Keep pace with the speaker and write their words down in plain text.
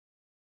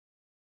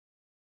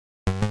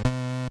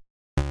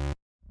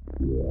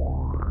Good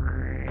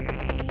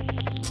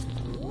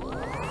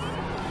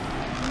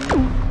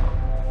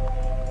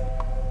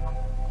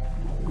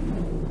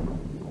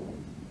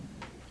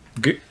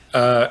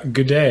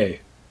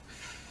day.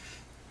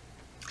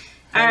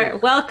 All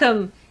right,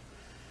 welcome,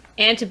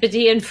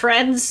 Antipodean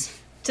friends,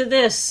 to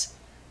this.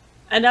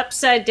 An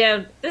upside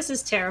down. This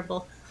is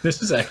terrible.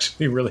 This is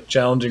actually really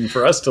challenging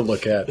for us to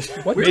look at.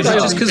 What did I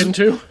just get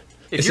into?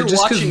 If you're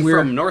watching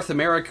from North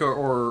America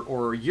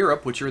or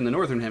Europe, which you're in the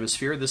Northern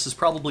Hemisphere, this is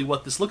probably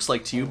what this looks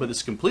like to you, but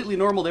it's completely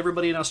normal to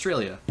everybody in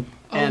Australia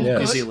and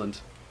New Zealand.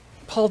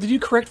 Paul, did you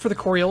correct for the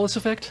Coriolis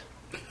effect?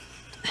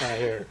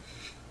 Here.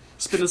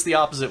 Spin us the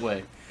opposite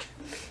way.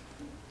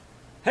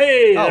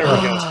 Hey, there we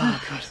go.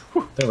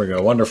 There we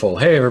go. Wonderful.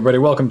 Hey, everybody.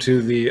 Welcome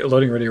to the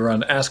Loading Ready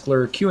Run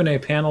Askler Q&A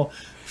panel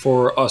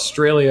for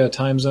Australia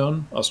time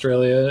zone.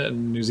 Australia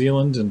and New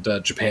Zealand and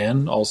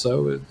Japan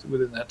also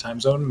within that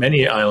time zone.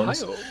 Many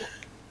islands. Ohio.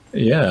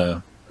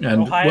 Yeah.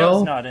 And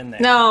Ohio's not in there.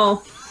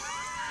 No.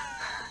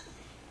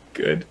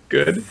 Good.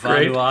 Great.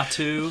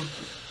 Vanuatu.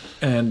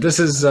 And this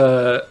is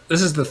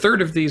the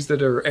third of these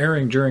that are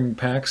airing during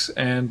PAX,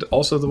 and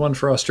also the one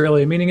for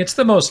Australia, meaning it's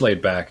the most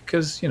laid back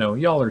because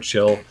y'all are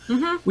chill.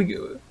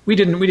 Mm-hmm. We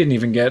didn't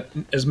even get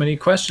as many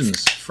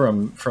questions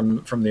from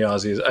the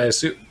Aussies. I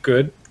assume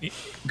good.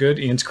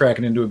 Ian's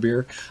cracking into a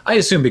beer. I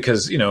assume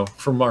because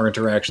from our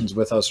interactions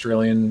with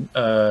Australian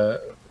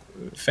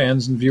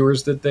fans and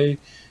viewers that they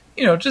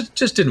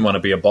just didn't want to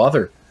be a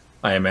bother.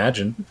 I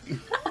imagine.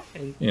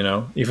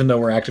 Even though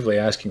we're actively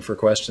asking for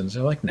questions,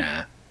 they're like,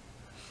 nah.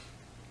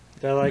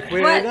 They're like,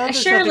 wait, What? there's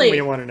Surely. nothing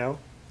we want to know.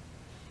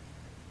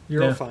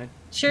 You're all fine.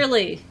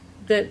 Surely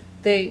that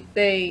they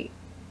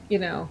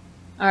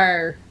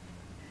are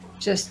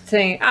just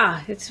saying,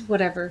 it's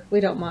whatever.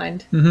 We don't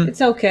mind. Mm-hmm.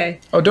 It's okay.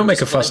 Oh, don't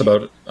make a fuss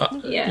about it.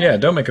 Yeah.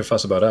 Don't make a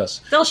fuss about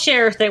us. They'll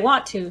share if they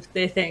want to,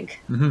 they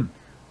think. Mm-hmm.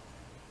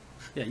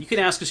 Yeah, you can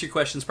ask us your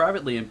questions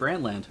privately in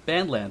Bandland.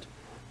 No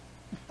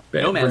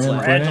Man's Man's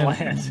Land.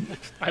 Land.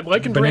 I'm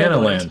liking Banana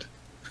Banana Land.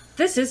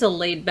 This is a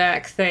laid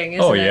back thing,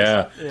 isn't Oh it?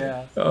 yeah.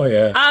 Yeah. Oh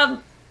yeah.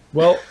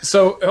 Well,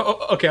 so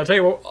okay, I'll tell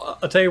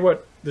you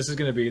what this is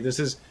going to be. This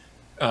is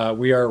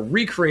we are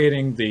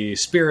recreating the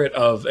spirit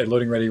of a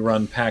Loading Ready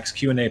Run PAX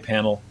Q&A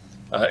panel,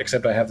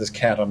 except I have this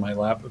cat on my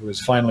lap who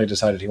has finally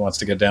decided he wants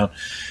to get down,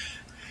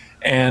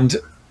 and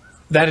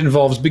that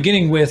involves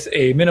beginning with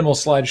a minimal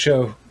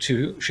slideshow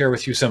to share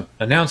with you some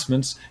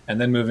announcements,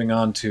 and then moving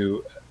on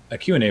to a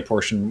Q&A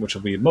portion, which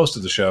will be most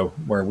of the show,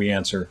 where we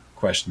answer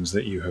questions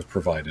that you have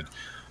provided.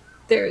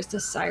 There is the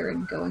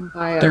siren going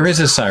by. There is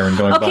a siren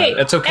going by.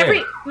 It's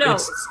okay.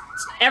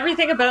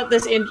 Everything about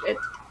this.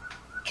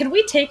 Can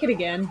we take it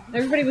again?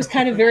 Everybody was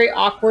kind of very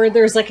awkward.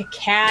 There was like a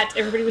cat.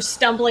 Everybody was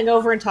stumbling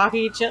over and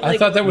talking to each other. I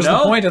thought that was the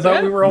point. I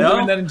thought we were all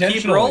doing that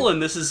intentionally. Keep rolling.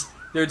 There's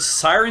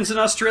sirens in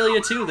Australia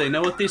too. They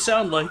know what they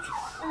sound like.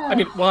 I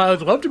mean, well,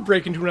 I'd love to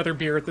break into another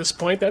beer at this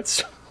point.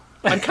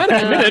 I'm kind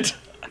of committed.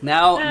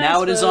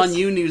 Now it is on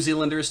you, New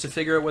Zealanders, to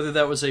figure out whether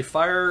that was a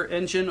fire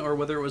engine or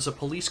whether it was a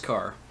police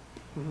car.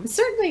 It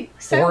certainly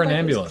sounded Or an like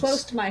ambulance. It was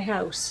close to my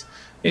house.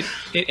 It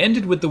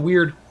ended with the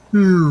weird,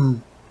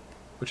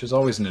 which is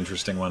always an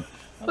interesting one.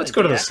 Let's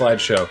go to the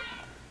slideshow.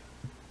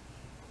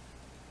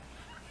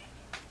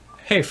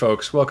 Hey,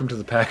 folks, welcome to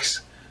the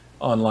PAX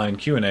Online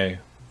Q&A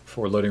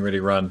for Loading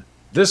Ready Run.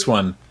 This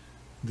one,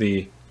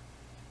 being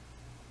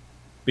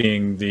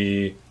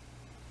the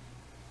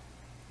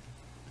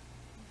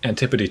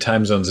Antipode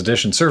Time Zones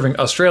edition, serving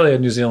Australia,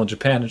 New Zealand,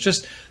 Japan. It's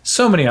just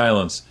so many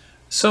islands.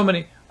 So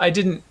many. I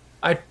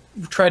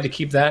tried to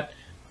keep that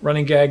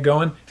running gag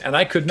going, and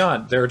I could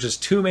not. There are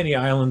just too many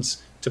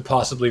islands to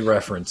possibly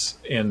reference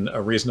in a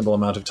reasonable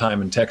amount of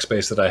time and tech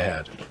space that I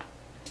had.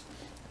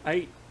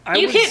 I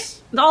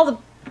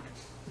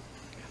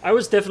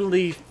was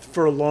definitely,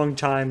 for a long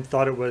time,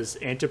 thought it was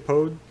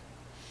Antipode.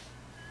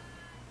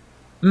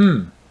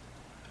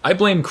 I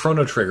blame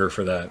Chrono Trigger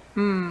for that.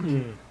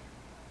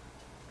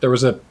 There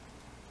was a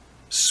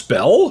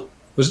spell?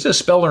 Was it a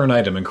spell or an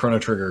item in Chrono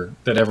Trigger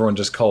that everyone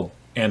just called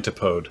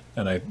Antipode?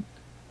 And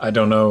I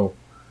don't know.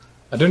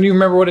 I don't even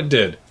remember what it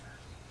did.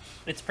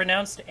 It's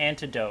pronounced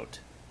antidote.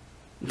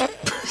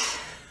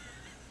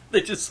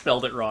 They just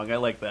spelled it wrong. I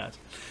like that.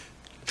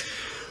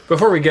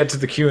 Before we get to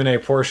the Q&A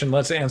portion,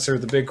 let's answer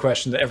the big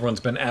question that everyone's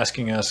been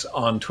asking us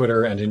on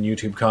Twitter and in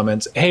YouTube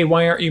comments. Hey,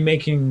 why aren't you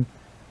making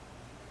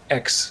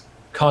X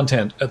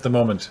content at the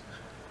moment?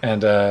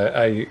 And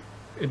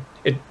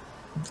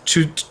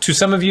to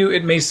some of you,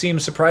 it may seem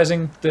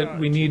surprising that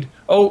we need.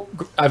 Oh,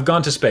 I've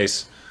gone to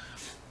space.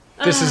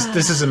 This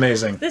is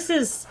amazing. This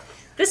is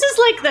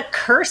like the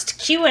cursed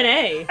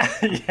Q&A.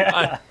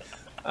 Yeah.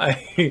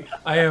 I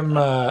am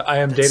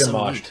data so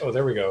moshed. neat. Oh,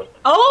 there we go.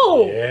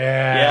 Oh!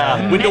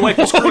 Yeah. Window wipe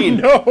the screen.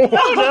 No.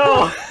 Oh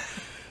no!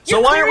 So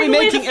You're why aren't we clearing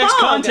away making the X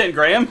fog. content,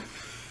 Graham?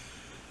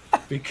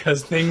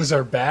 Because things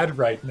are bad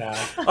right now.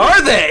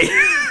 Are they?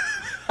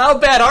 How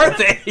bad are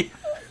they?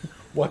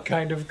 What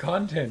kind of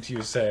content,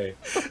 you say?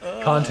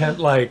 Content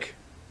like...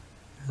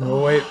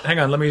 Oh, wait, hang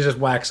on. Let me just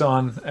wax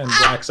on and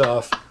wax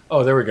off.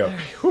 Oh, there we go.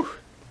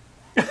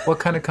 What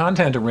kind of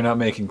content are we not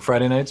making?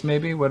 Friday nights,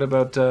 maybe? What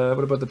about the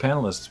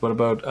panelists? What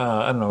about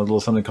I don't know, a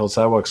little something called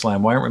Sidewalk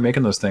Slam? Why aren't we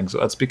making those things?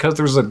 That's because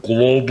there's a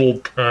global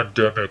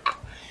pandemic,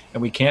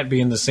 and we can't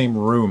be in the same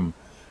room.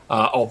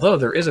 Although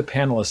there is a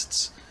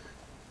panelists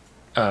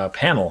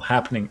panel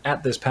happening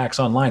at this PAX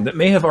Online that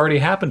may have already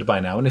happened by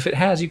now, and if it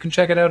has, you can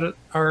check it out at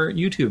our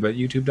YouTube at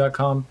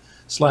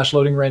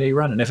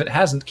youtube.com/loadingreadyrun. And if it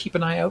hasn't, keep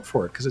an eye out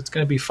for it because it's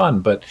going to be fun.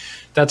 But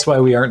that's why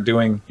we aren't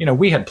doing.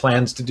 We had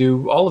plans to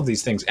do all of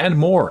these things and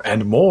more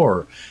and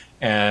more,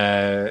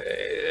 and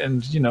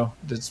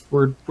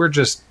we're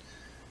just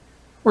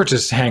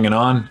hanging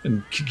on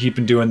and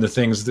keeping doing the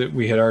things that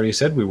we had already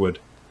said we would.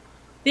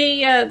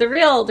 The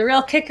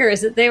real kicker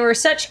is that they were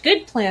such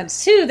good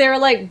plans too. They were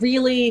like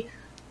really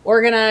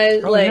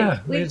organized. Oh yeah,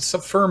 we had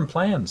some firm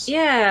plans.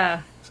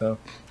 Yeah. So,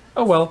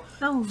 oh well.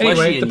 Oh.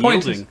 Anyway, the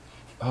point yielding.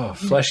 is,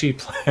 fleshy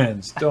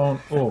plans. Don't.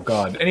 Oh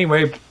God.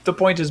 Anyway, the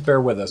point is, bear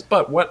with us.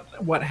 But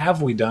what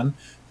have we done?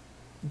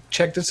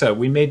 Check this out.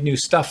 We made new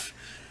stuff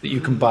that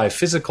you can buy,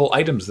 physical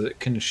items that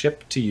can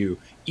ship to you.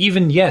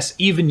 Even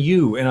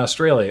you in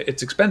Australia.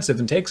 It's expensive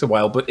and takes a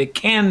while, but it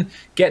can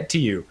get to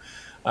you.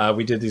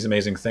 We did these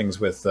amazing things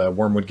with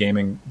Wormwood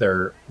Gaming.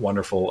 They're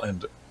wonderful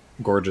and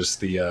gorgeous.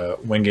 The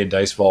Wingate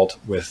Dice Vault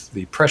with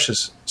the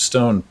precious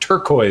stone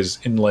turquoise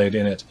inlaid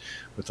in it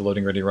with the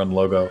Loading Ready Run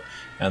logo,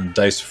 and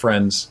Dice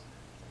Friends.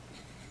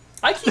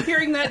 I keep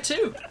hearing that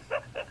too.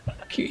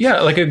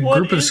 Yeah, like a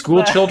group of is school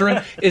that?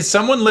 children. Is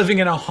someone living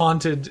in a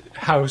haunted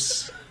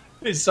house?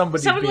 Is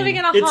somebody living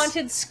in a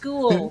haunted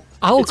school.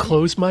 I'll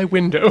close my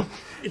window.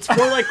 It's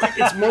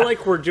more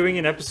like we're doing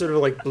an episode of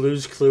like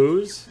Blue's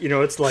Clues.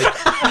 It's like,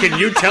 can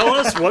you tell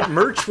us what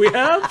merch we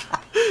have?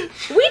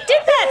 We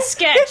did that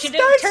sketch and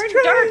it turned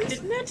dark,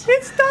 didn't it?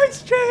 It's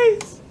Dice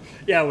Trays.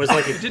 Yeah, it was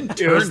like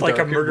it was like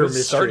a murder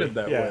mystery. Started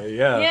that way,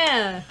 yeah.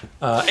 Yeah.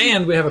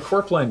 And we have a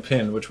Corpline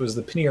pin, which was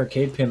the Penny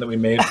Arcade pin that we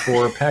made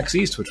for PAX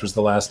East, which was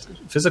the last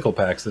physical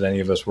PAX that any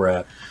of us were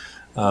at.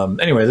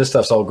 Anyway, this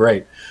stuff's all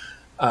great.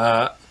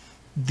 Upcoming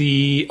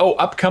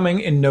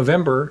in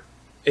November,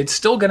 it's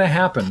still going to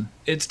happen.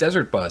 It's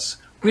Desert Bus.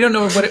 We don't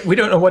know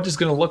what it's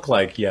going to look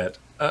like yet.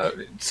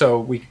 So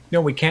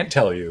we can't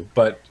tell you,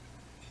 but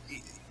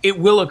it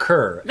will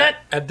occur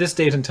at this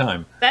date and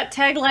time. That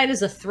tagline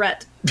is a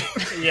threat.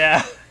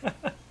 Yeah.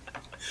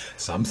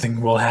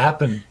 Something will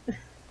happen.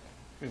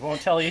 We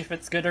won't tell you if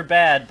it's good or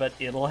bad, but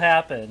it'll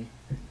happen.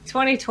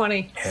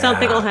 2020.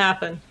 Something will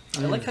happen.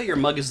 I like how your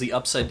mug is the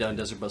upside down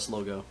Desert Bus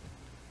logo.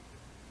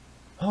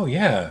 Oh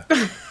yeah.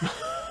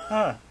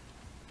 Huh.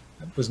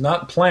 It was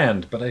not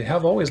planned, but I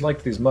have always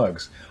liked these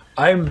mugs.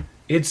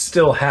 It's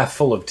still half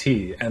full of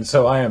tea, and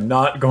so I am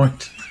not going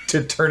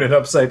to turn it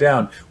upside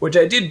down, which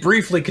I did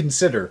briefly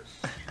consider.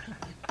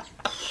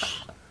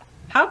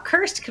 How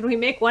cursed can we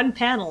make one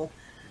panel?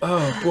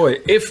 Oh boy,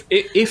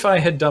 if I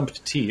had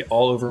dumped tea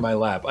all over my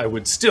lap, I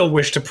would still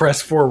wish to press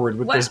forward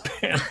with this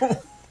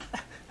panel.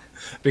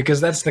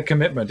 Because that's the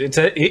commitment.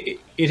 It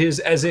is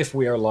as if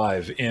we are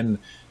live in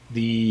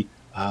the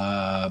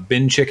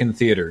Bin Chicken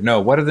Theater. No,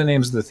 what are the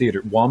names of the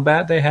theater?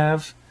 Wombat they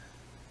have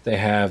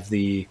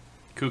the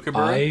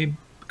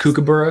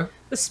Kookaburra.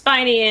 The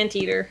spiny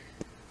anteater.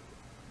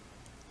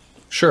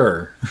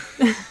 Sure.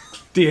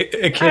 The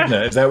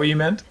echidna, is that what you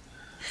meant?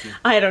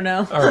 I don't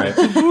know. All right.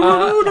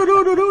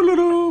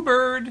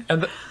 Bird.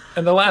 And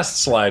the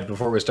last slide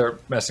before we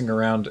start messing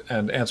around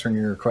and answering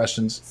your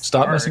questions.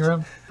 Stop messing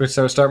around?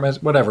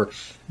 Whatever.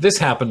 This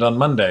happened on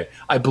Monday.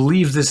 I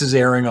believe this is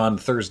airing on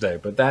Thursday,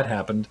 but that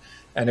happened,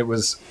 and it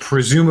was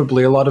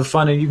presumably a lot of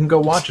fun, and you can go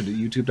watch it at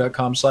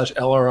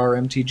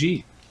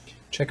youtube.com/LRRMTG.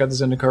 Check out the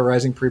Zendikar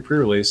Rising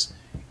pre-release.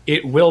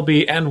 It will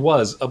be and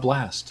was a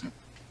blast.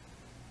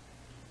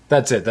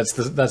 That's it. That's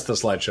the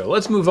slideshow.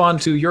 Let's move on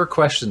to your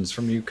questions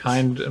from you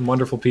kind and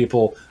wonderful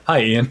people.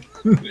 Hi, Ian.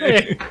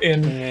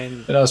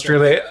 in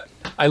Australia.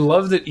 I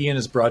love that Ian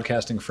is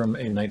broadcasting from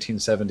a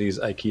 1970s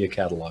IKEA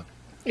catalog.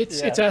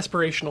 It's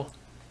aspirational.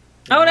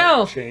 Oh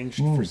no! Changed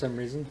for some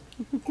reason.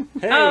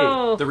 Hey,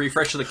 Oh, The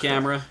refresh of the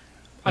camera.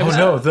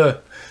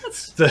 The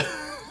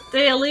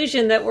the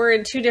illusion that we're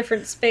in two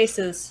different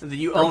spaces. That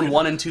you own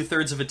 1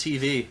 2/3 of a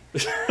TV.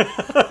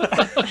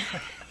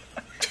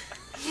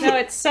 No,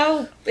 it's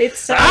so.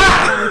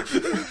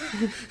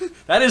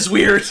 That is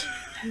weird.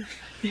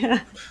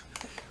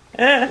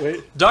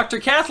 wait, Dr.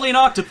 Kathleen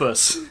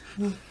Octopus.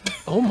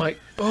 Oh my!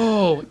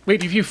 Oh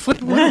wait! If you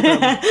flip one of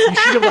them, you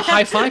should be able to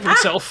high five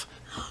himself.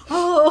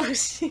 Oh,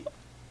 this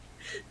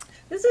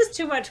is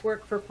too much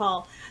work for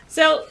Paul.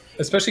 So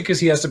especially because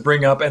he has to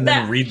bring up and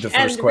then read the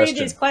first question.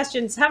 Read these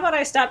questions. How about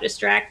I stop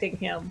distracting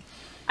him?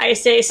 I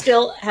say,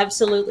 still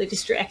absolutely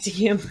distracting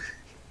him.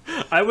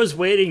 I was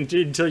waiting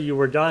until you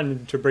were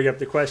done to bring up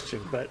the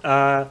question, but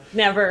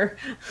Never.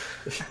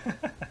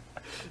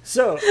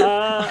 So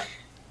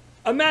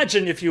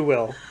imagine, if you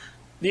will,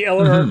 the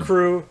LRR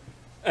crew.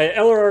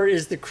 LRR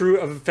is the crew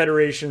of a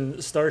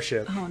Federation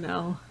starship. Oh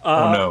no.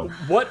 Oh no.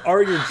 What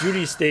are your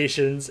duty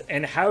stations,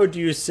 and how do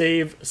you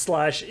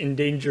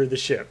save/endanger the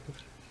ship?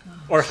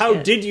 Or how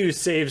shit. did you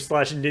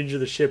save/endanger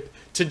the ship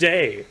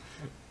today?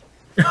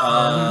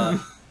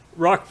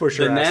 rock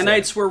pusher. The asset.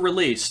 nanites were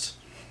released.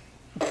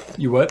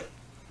 You what?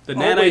 The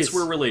Always. nanites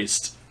were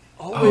released.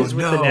 Always Oh,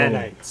 with no. the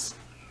nanites.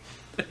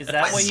 Is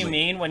that what you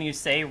mean when you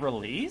say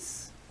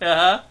release?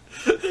 Uh-huh.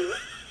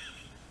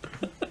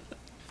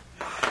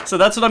 So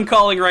that's what I'm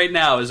calling right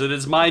now, is it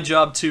is my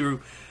job to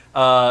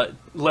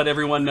let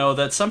everyone know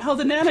that somehow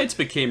the nanites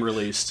became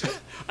released.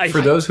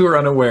 For those who are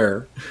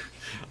unaware,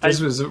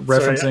 this I- was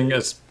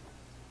referencing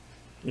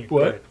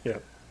What? Yeah.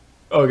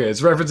 Okay,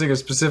 it's referencing a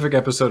specific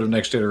episode of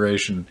Next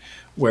Generation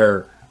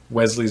where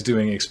Wesley's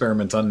doing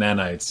experiments on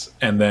nanites,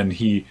 and then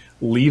he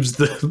leaves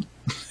the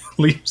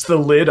leaves the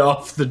lid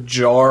off the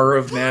jar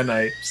of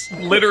nanites.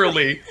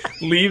 Literally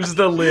leaves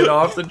the lid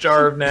off the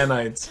jar of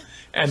nanites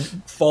and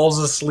falls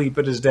asleep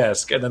at his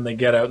desk, and then they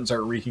get out and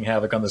start wreaking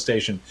havoc on the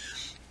station.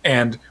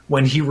 And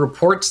when he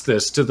reports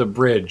this to the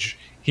bridge,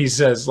 he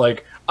says,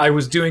 like, I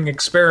was doing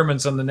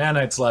experiments on the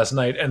nanites last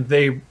night and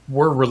they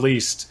were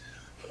released.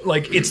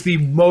 Like, it's the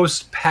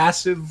most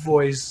passive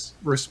voice,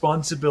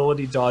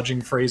 responsibility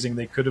dodging phrasing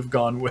they could have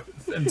gone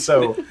with. And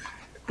so,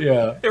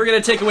 yeah. They were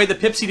going to take away the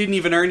pips he didn't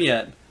even earn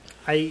yet.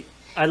 I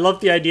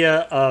love the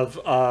idea of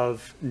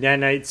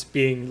nanites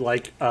being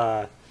like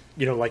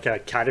like a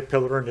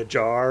caterpillar in a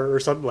jar or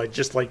something, like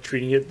just like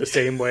treating it the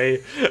same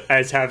way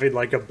as having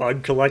like a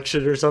bug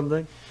collection or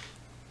something.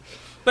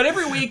 But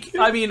every week,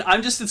 I mean,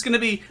 it's going to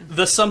be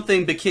the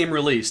something became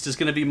released. Is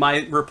going to be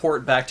my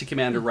report back to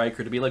Commander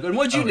Riker to be like, and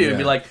what'd you do? yeah. And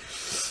be like,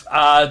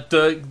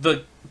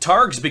 the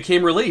Targs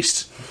became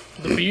released.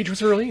 The Beej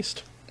was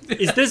released.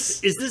 Is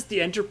this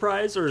the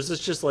Enterprise, or is this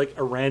just like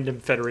a random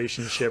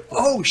Federation ship?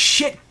 Oh,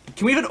 shit.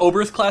 Can we have an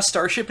Oberth class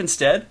starship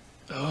instead?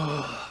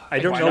 I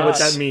don't Why know what not?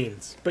 that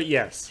means, but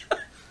yes.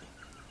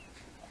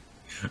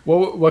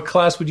 What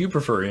class would you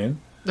prefer, Ian?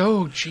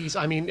 Oh, geez.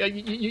 I mean,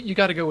 you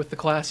got to go with the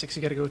classics.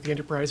 You got to go with the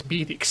Enterprise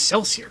B, the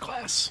Excelsior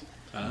class.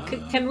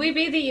 Can we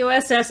be the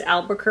USS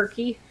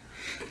Albuquerque?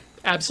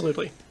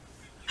 Absolutely.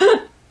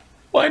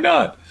 Why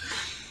not?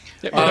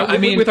 Yeah, I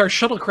mean- with our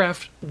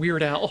shuttlecraft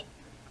Weird Al.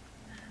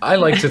 I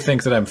like to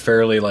think that I'm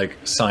fairly like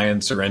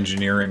science or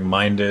engineering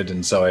minded,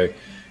 and so I,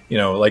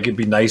 like it'd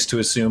be nice to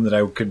assume that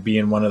I could be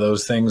in one of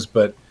those things.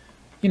 But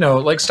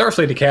like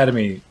Starfleet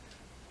Academy,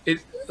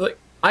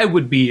 I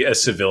would be a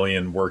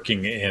civilian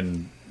working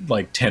in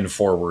like 10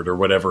 Forward or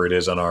whatever it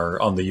is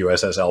on the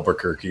USS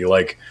Albuquerque.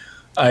 Like,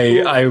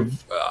 I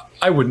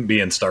wouldn't be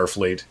in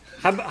Starfleet.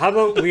 How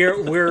about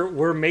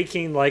we're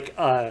making like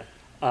a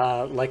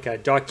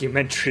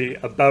documentary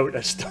about a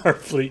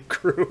Starfleet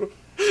crew.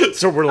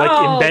 So we're like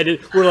Oh.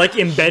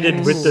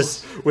 embedded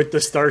with the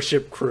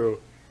Starship crew.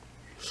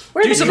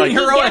 We're Do the something kooky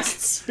heroic.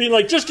 guests. Being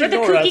like, just We're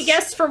the ignore kooky us.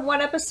 guests from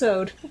one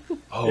episode.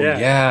 Oh Yeah.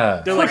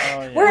 yeah. They're like,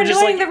 We're just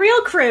annoying like, the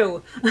real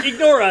crew.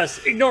 ignore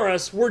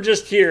us. We're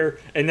just here,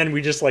 and then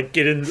we just like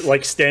get in,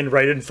 like stand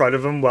right in front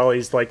of him while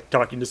he's like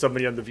talking to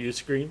somebody on the view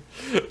screen.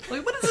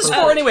 Like, what is this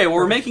for anyway? Well,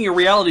 we're making a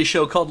reality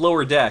show called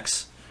Lower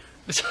Decks.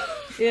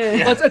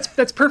 Yeah. Well,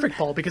 that's perfect,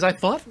 Paul, because I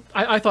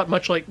thought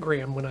much like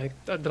Graham when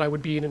that I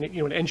would be in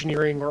an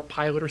engineering or a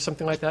pilot or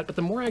something like that. But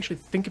the more I actually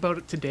think about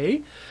it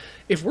today,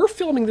 if we're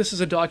filming this as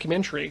a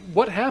documentary,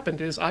 what happened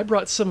is I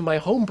brought some of my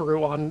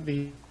homebrew on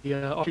the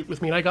shoot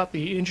with me, and I got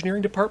the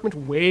engineering department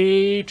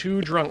way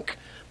too drunk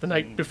the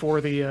night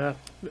before the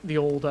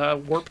old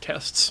warp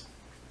tests.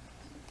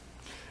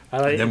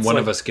 And then one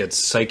of us gets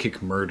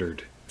psychic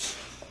murdered.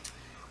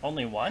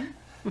 Only one?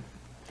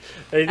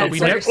 It's we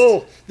like, next-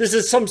 oh, this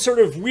is some sort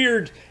of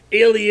weird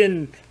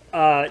alien.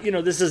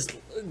 This is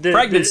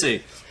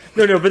Pregnancy.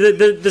 No, but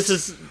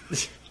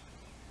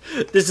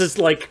this is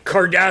like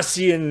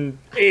Cardassian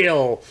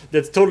ale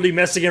that's totally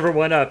messing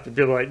everyone up. And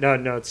people are like,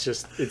 no, it's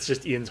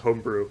just Ian's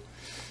homebrew.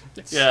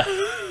 Yeah.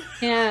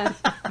 Yeah.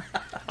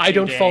 I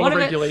don't dang. follow What if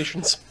it-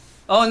 regulations.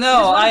 Oh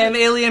no, I am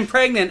alien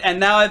pregnant, and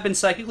now I've been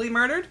psychically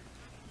murdered?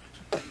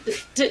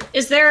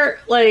 Is there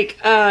like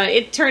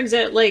it turns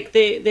out like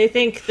they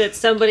think that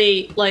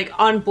somebody like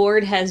on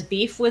board has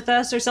beef with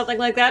us or something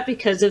like that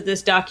because of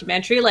this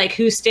documentary, like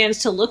who stands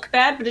to look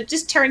bad, but it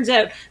just turns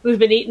out we've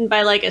been eaten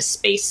by like a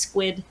space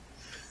squid,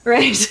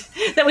 right?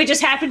 That we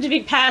just happened to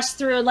be passed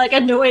through and like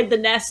annoyed the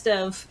nest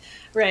of,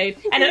 right?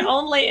 And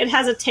it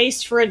has a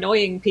taste for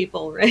annoying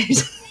people,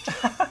 right?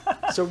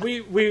 So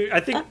I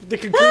think the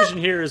conclusion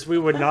here is we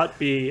would not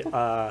be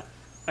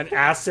an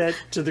asset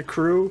to the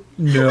crew of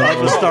No. a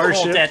Full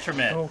starship,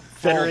 detriment. Full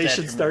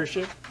Federation detriment.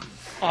 starship. You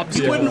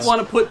Obstacle. wouldn't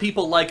want to put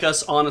people like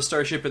us on a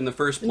starship in the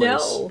first place.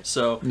 No.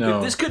 So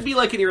No. this could be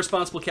like an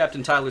irresponsible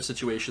Captain Tyler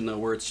situation, though,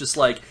 where it's just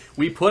like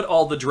we put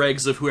all the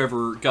dregs of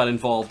whoever got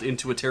involved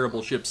into a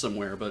terrible ship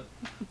somewhere. But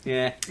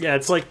yeah, Yeah,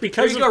 it's like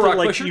because There of you the go,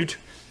 like Rockbusher.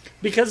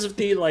 because of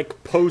the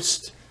like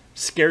post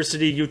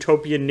scarcity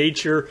utopian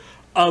nature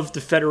of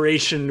the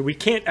Federation, we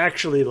can't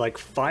actually like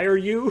fire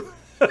you.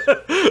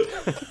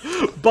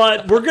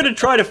 But we're gonna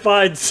try to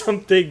find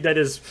something that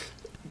is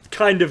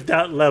kind of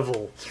that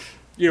level.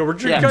 We're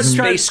just yeah, gonna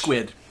try. space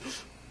squid.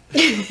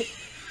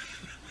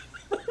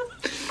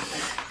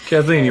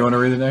 Kathleen, you want to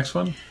read the next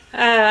one?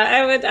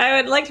 I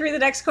would like to read the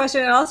next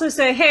question and also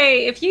say,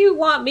 hey, if you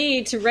want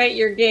me to write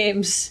your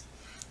games,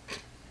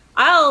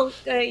 I'll,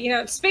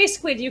 Space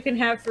Squid you can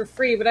have for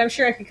free, but I'm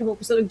sure I could come up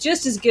with something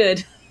just as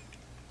good.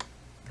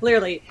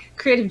 Clearly,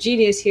 creative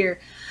genius here.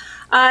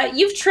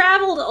 You've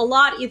traveled a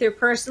lot, either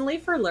personally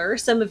for Lure.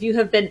 Some of you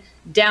have been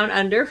down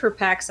under for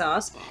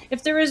Paxos.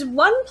 If there is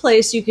one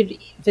place you could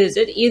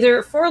visit,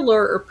 either for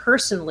Lure or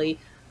personally,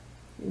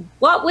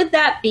 what would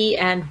that be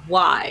and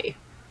why?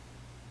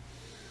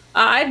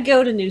 I'd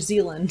go to New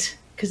Zealand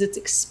because it's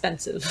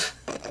expensive.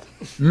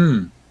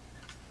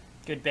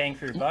 Good bang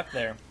for your buck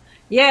there.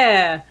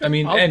 Yeah. I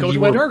mean, I'll and go you to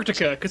were,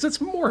 Antarctica because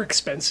it's more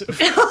expensive.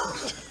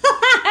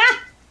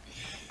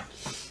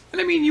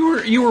 and I mean,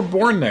 you were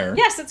born there.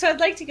 Yes, that's why I'd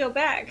like to go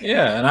back.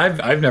 Yeah, and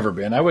I've never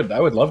been. I would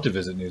love to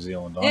visit New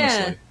Zealand.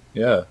 Honestly,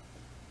 yeah.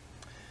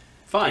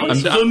 Fine.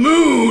 I'm the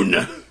moon.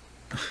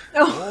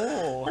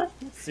 Oh,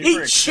 super Eat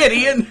exciting. shit,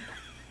 Ian.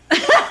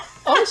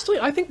 Honestly,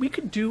 I think we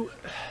could do,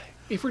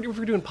 if we're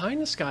doing Pie in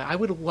the Sky, I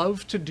would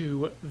love to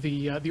do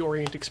the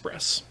Orient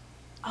Express.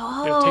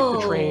 Take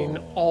the train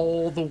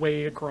all the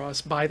way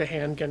across, buy the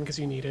handgun because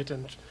you need it,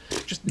 and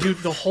just do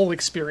the whole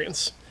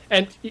experience.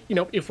 And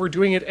if we're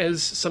doing it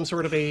as some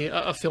sort of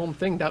a film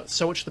thing, that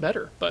so much the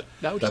better. But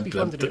that would just be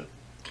fun to do.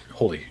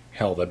 Holy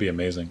hell, that'd be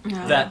amazing.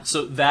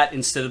 That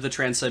instead of the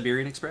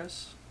Trans-Siberian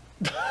Express.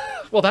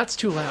 Well, that's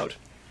too loud.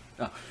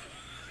 Oh.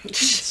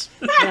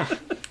 The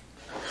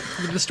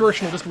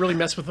distortion will just really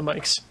mess with the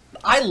mics.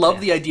 I love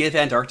the idea of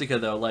Antarctica,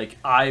 though. Like,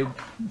 I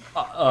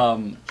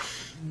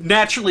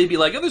naturally be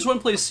like, oh, there's one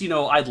place,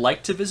 I'd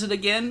like to visit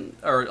again,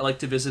 or like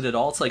to visit at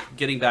all. It's like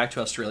getting back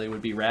to Australia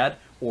would be rad,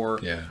 or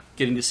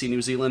getting to see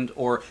New Zealand,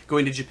 or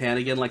going to Japan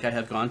again like I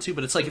have gone to.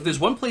 But it's like, if there's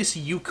one place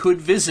you could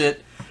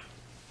visit,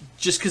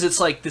 just because it's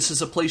like, this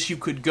is a place you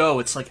could go,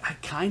 it's like, I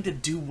kind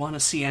of do want to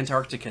see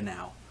Antarctica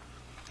now.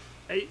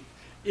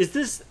 Is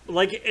this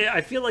like? I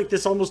feel like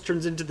this almost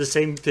turns into the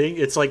same thing.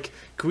 It's like,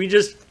 can we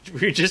just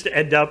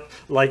end up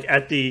like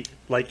at the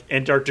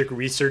Antarctic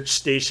Research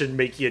Station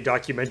making a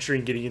documentary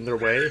and getting in their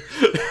way?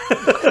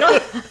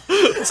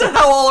 That's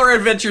how all our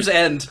adventures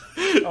end.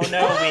 Oh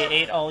no, we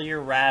ate all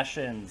your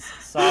rations.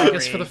 Sorry,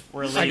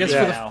 we're leaving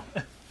now.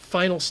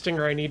 Final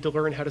stinger, I need to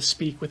learn how to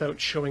speak without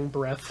showing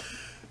breath.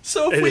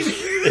 So if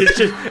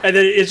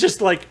it's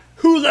just like,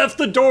 who left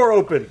the door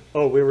open?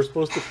 Oh, we were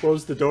supposed to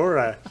close the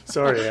door?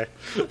 Sorry.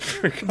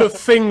 The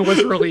thing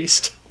was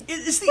released.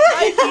 Is the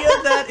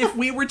idea that if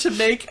we were to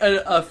make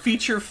a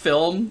feature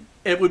film,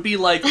 it would be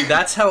like,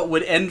 that's how it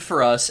would end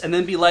for us, and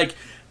then be like,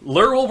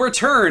 Lure will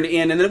return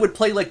in, and then it would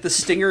play like the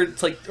stinger,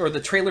 or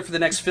the trailer for the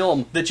next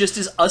film that just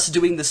is us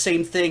doing the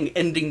same thing,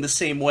 ending the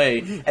same way,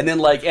 and then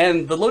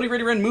and the Loading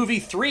Ready Run movie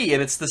 3,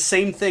 and it's the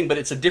same thing, but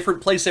it's a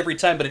different place every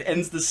time, but it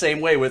ends the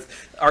same way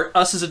with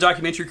us as a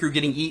documentary crew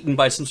getting eaten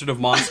by some sort of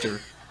monster.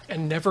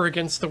 And never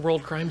against the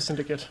World Crime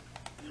Syndicate.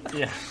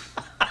 Yeah.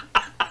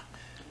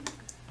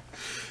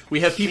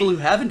 We have people who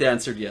haven't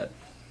answered yet.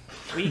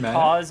 We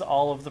cause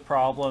all of the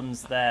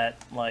problems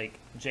that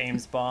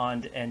James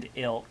Bond and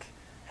ilk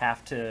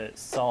have to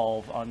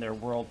solve on their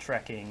world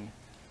trekking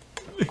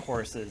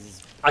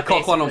courses. I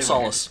call Quantum Basically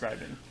what you're Solace.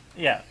 describing.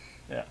 Yeah.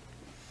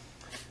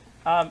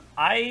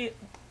 I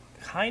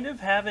kind of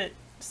have it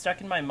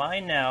stuck in my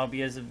mind now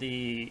because of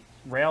the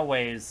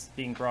railways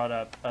being brought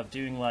up, of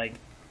doing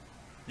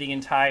the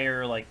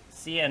entire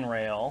CN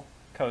rail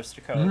coast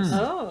to coast.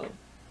 Oh.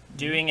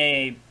 Doing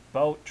a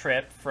boat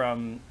trip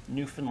from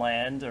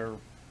Newfoundland or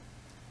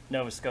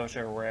Nova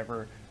Scotia or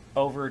wherever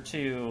over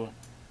to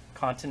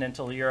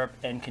continental Europe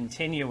and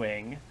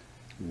continuing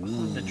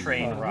the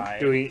train ride,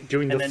 doing the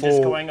and then full,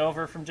 just going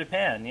over from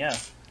Japan.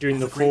 doing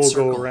the great full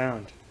circle. go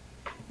around.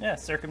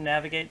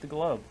 Circumnavigate the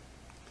globe.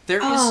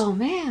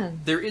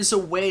 There is a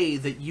way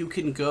that you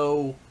can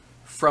go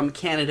from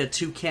Canada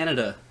to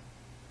Canada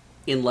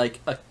in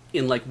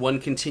one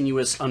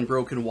continuous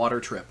unbroken water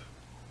trip.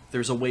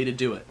 There's a way to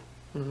do it.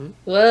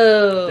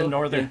 Whoa. The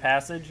Northern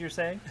Passage, you're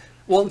saying?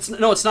 Well,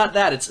 it's not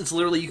that. It's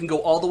literally, you can go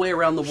all the way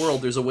around the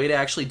world. There's a way to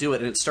actually do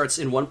it, and it starts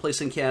in one place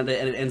in Canada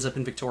and it ends up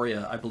in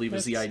Victoria, I believe,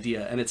 is the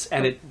idea. And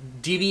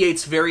it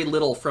deviates very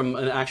little from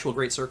an actual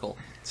Great Circle.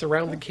 It's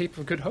around the Cape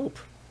of Good Hope.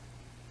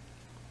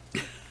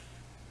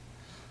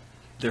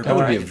 That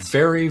would be a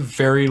very,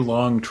 very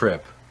long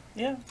trip.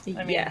 Yeah.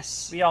 I mean,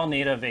 Yes. we all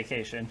need a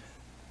vacation.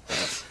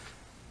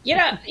 You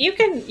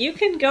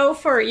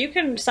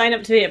can sign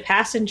up to be a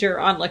passenger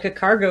on a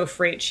cargo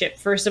freight ship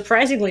for a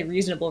surprisingly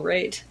reasonable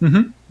rate.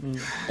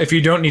 If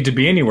you don't need to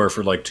be anywhere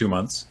for 2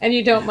 months. And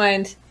you don't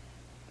mind,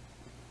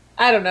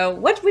 I don't know,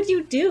 what would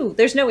you do?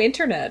 There's no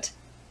internet.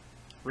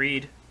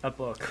 Read a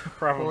book,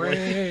 probably.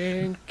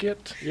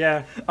 Blanket.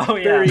 Yeah. Oh,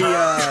 yeah.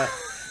 Very,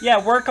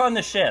 Yeah, work on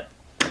the ship.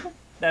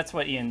 That's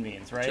what Ian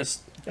means, right?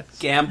 Just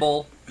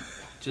gamble.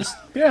 Just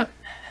Yeah.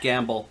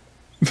 gamble.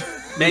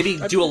 Maybe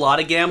do a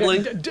lot of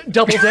gambling.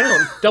 Double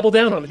down. Double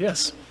down on it,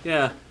 yes.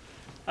 Yeah.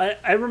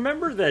 I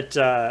remember that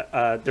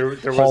there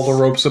was... Haul the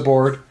ropes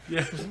aboard.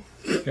 Yeah.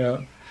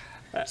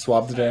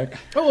 Swab the deck.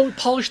 Oh,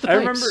 polish the pipes. I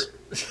remember...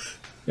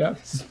 Yeah.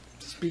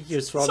 Speaking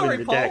of swabbing Sorry,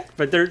 the Paul. deck,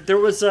 but there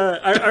was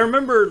I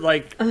remember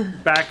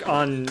back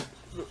on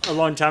a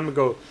long time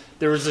ago,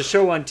 there was a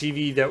show on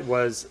TV it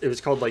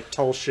was called like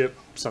Tall Ship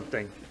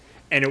something,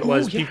 and it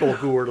was people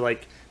who were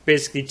like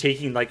basically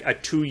taking like a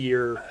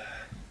 2-year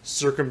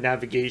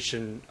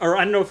circumnavigation, or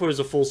I don't know if it was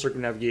a full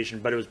circumnavigation,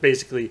 but it was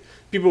basically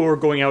people who were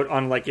going out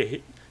on like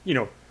a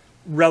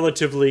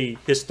relatively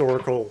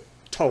historical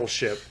tall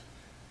ship,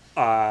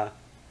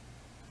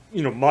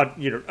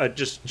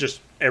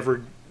 just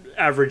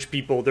average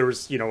people. There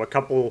was a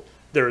couple.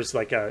 There was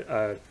like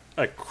a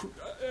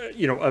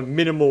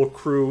minimal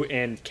crew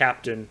and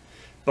captain,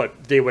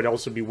 but they would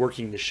also be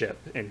working the ship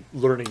and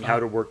learning how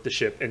to work the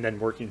ship and then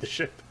working the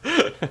ship.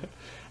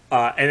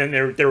 And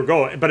then they were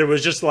going, but it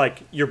was just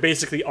like you're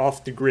basically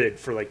off the grid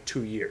for like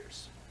 2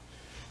 years,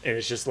 and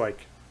it's just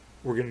like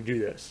we're gonna do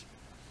this.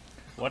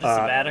 What a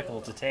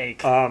sabbatical to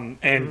take.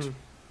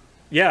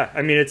 Yeah,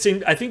 I mean, it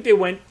seemed. I think they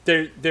went.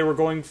 They were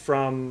going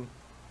from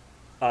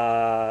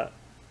the.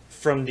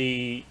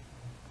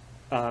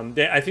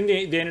 I think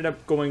they ended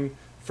up going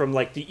from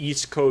like the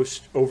East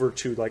Coast over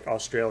to like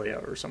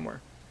Australia or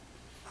somewhere.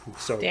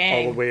 So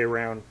Dang. all the way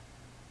around,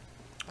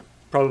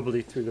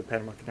 probably through the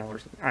Panama Canal or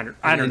something. I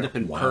don't end know. up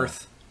in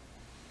Perth.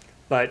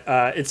 But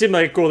it seemed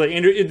like cool.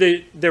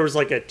 There was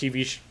like a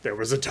TV. There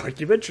was a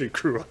documentary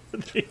crew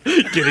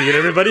getting in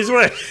everybody's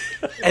way,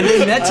 And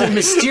they met a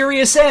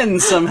mysterious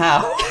end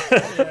somehow.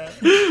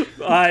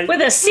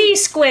 With a sea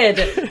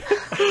squid.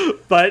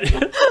 But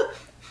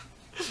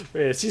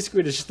yeah, sea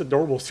squid is just a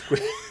normal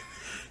squid.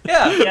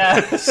 Yeah.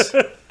 Yes.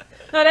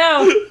 Oh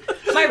no.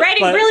 My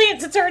writing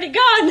brilliance, it's already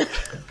gone.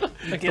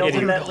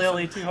 Gilding that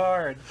lily too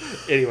hard.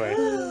 Anyway,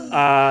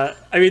 I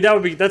mean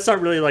that's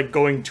not really like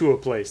going to a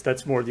place.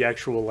 That's more the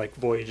actual like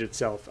voyage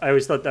itself. I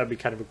always thought that'd be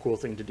kind of a cool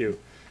thing to do,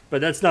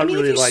 but that's not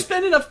really if you like.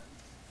 spend enough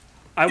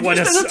I If you want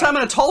spend enough time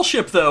on a tall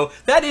ship, though,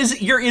 that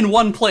is, you're in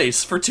one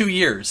place for 2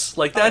 years.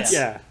 Like, that's...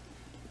 Yeah.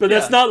 But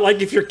that's not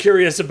like if you're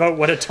curious about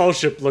what a tall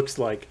ship looks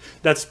like.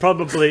 That's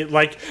probably,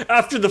 like,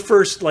 after the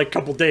first, like,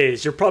 couple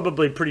days, you're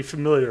probably pretty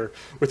familiar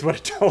with what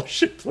a tall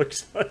ship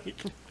looks like.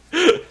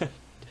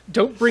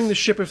 Don't bring the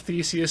ship of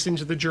Theseus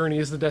into the journey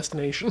as the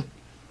destination.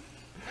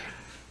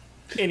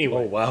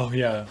 Anyway. Oh, wow,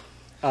 yeah.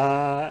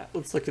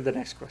 Let's look at the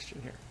next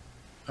question here.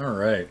 All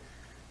right.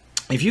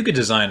 If you could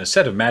design a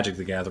set of Magic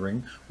the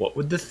Gathering, what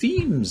would the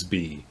themes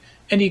be?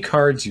 Any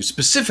cards you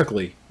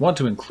specifically want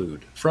to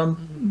include?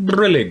 From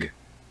Brillig.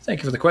 Thank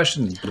you for the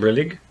question,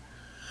 Brillig.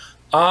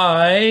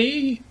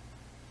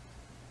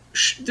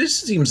 This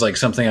seems like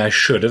something I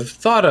should have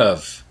thought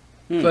of,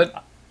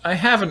 but I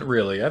haven't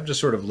really. I've just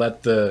sort of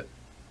let the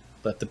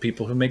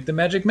people who make the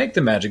magic.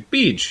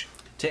 Beach.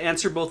 To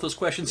answer both those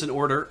questions in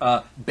order,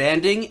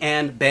 banding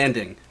and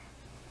banding.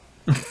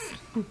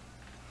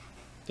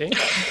 Okay.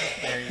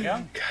 There you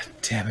go. God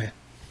damn it.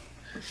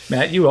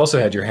 Matt, you also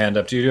had your hand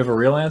up. Do you have a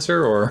real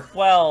answer, or?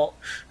 Well,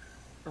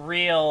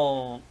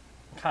 real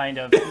kind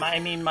of. I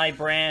mean, my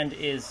brand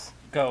is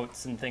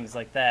goats and things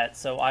like that,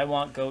 so I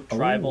want Goat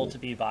Tribal to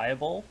be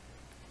viable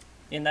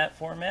in that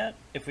format,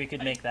 if we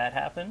could make that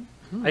happen.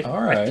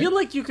 All right. I feel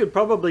like you could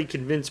probably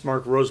convince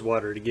Mark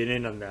Rosewater to get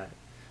in on that.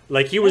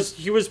 Like he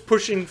was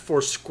pushing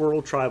for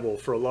Squirrel Tribal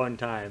for a long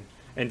time,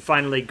 and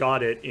finally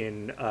got it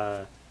in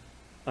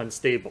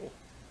Unstable.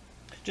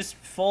 Just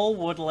full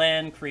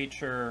woodland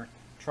creature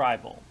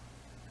tribal.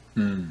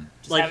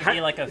 Just Like, have it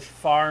be like a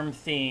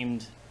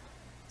farm-themed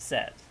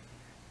set.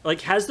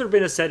 Like, has there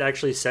been a set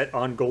actually set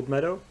on Gold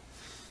Meadow?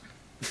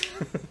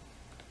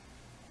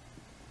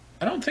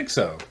 I don't think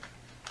so.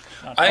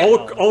 Not I-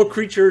 All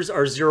creatures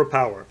are 0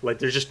 power. Like,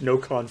 there's just no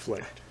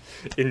conflict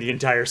in the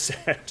entire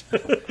set.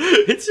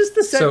 It's just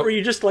the set So- where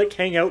you just like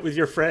hang out with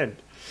your friend.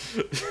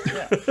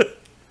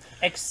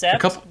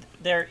 Except couple-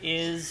 there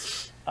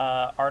is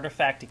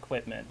artifact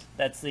equipment.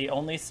 That's the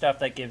only stuff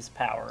that gives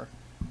power.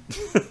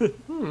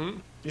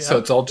 So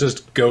it's all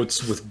just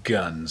goats with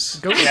guns.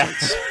 Goat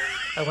suits.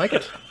 I like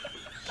it.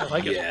 I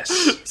like it.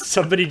 Yes.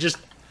 Somebody just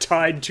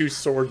tied 2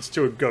 swords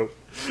to a goat.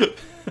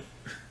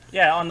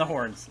 Yeah, on the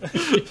horns.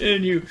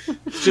 And you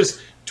just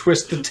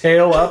twist the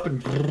tail up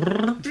and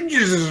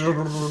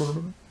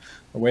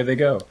away they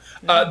go.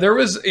 There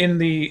was in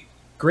the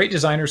Great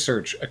Designer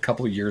Search a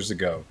couple of years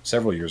ago,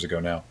 several years ago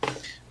now,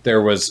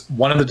 there was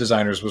one of the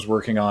designers was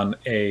working on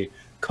a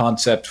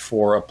concept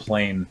for a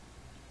plane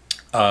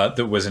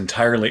that was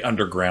entirely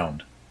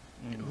underground.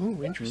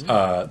 Ooh, interesting.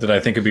 That I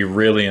think would be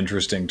really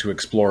interesting to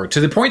explore, to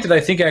the point that I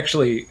think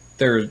actually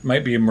there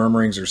might be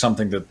murmurings or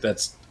something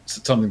that's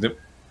something that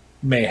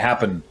may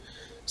happen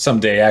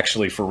someday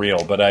actually for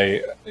real, but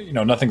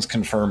nothing's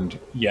confirmed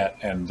yet,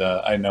 and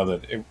I know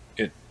that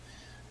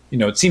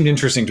it seemed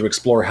interesting to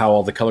explore how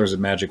all the colors of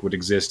Magic would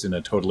exist in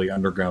a totally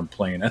underground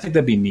plane. I think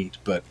that'd be neat,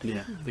 but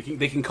Yeah,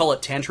 they can call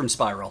it Tantrum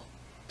Spiral.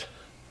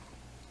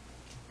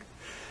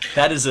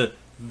 That is a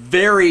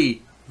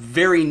very,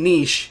 very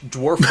niche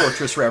Dwarf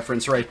Fortress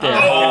reference right there.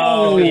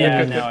 Oh,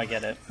 yeah, now I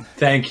get it.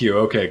 thank you.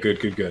 Okay,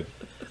 good.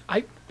 I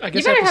You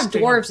guess I better have have to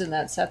stay dwarves in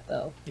that set,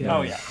 though.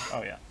 Oh, yeah.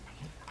 Oh, yeah.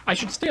 I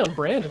should stay on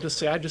brand and just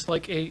say I just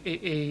like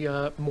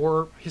a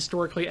more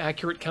historically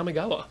accurate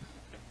Kamigawa.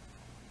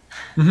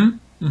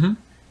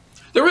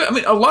 There were,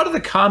 a lot of the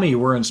kami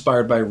were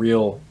inspired by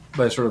real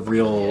sort of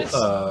real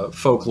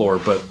folklore,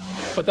 but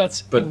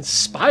But But-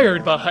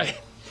 inspired by.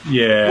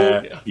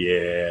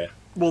 yeah.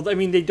 Well, I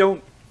mean, they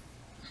don't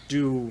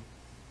do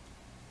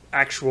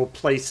actual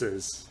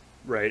places,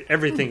 right?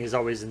 Everything is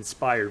always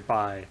inspired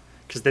by,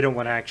 because they don't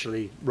want to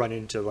actually run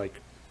into, like,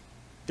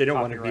 they don't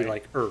want to be Copyright.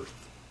 like Earth.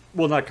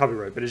 Well, not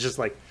copyright, but it's just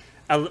like,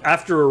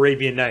 after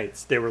Arabian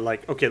Nights, they were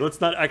like, okay, let's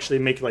not actually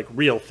make, like,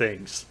 real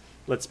things.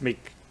 Let's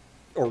make,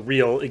 or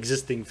real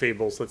existing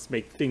fables, let's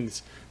make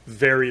things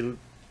very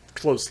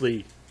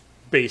closely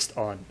based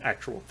on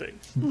actual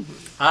things.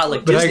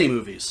 Like But Disney I-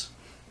 movies.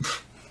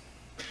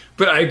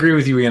 But I agree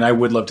with you, Ian. I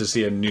would love to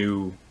see a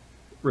new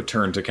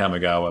return to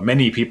Kamigawa.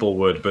 Many people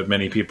would, but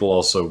many people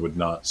also would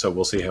not. So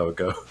we'll see how it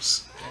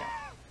goes.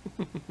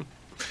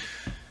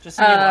 Just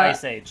a new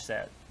Ice Age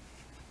set.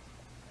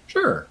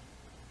 Sure.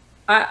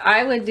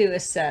 I would do a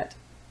set.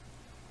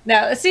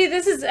 Now, see,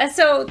 this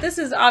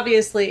is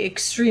obviously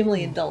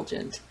extremely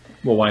indulgent.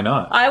 Well, why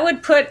not? I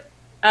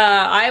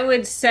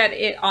would set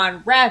it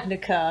on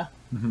Ravnica,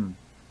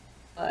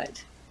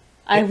 but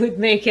I would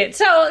make it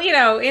so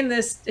in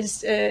this,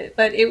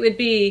 but it would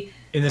be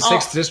In the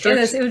 6th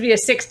district? It would be a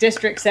 6th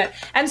district set,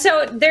 and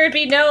so there'd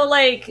be no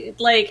like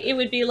it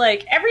would be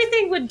like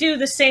everything would do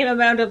the same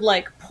amount of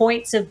like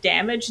points of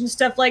damage and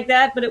stuff like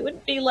that, but it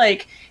wouldn't be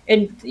like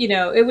it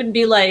wouldn't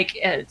be like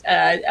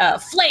a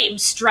flame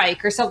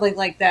strike or something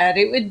like that.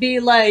 It would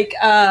be like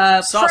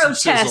a Sausage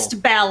protest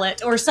sizzle.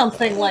 ballot or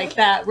something like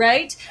that,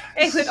 right?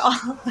 It would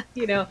all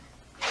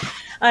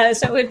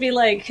so it would be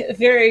like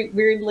very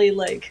weirdly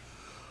like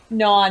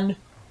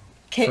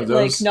For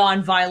those-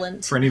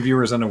 non-violent. For any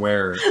viewers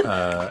unaware,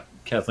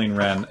 Kathleen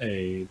ran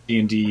a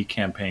D&D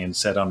campaign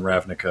set on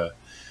Ravnica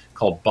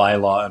called By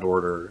Law and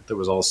Order that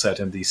was all set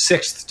in the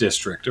 6th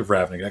district of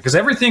Ravnica. Because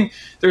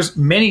there's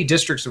many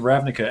districts of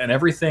Ravnica, and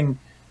everything,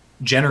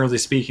 generally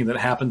speaking, that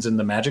happens in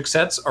the magic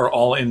sets are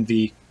all in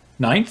the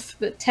 9th,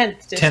 The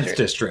 10th district. 10th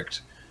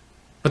district.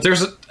 But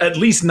there's at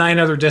least 9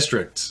 other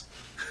districts.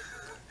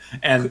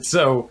 And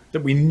so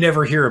that we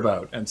never hear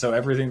about. And so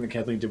everything that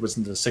Kathleen did was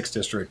in the 6th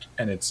district,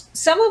 and it's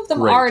Some of them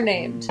Great. are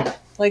named.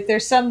 Like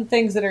there's some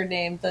things that are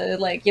named.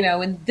 Like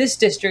in this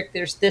district,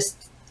 there's this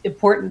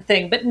important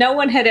thing, but no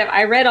one had.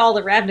 I read all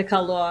the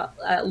Ravnica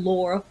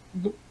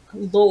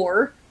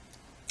lore.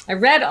 I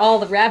read all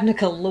the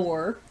Ravnica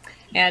lore,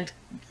 and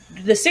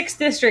the 6th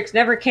district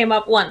never came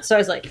up once. So I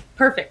was like,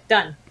 perfect,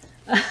 done.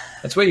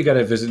 that's why you got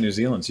to visit New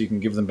Zealand so you can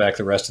give them back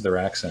the rest of their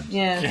accent.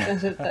 Yeah,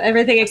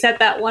 everything except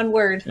that one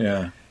word.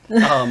 Yeah.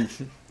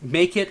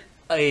 Make it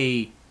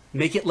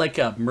like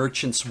a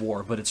merchant's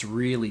war, but it's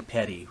really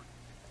petty.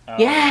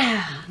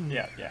 Yeah,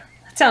 Yeah, yeah.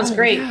 that sounds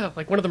great. Yeah,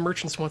 like one of the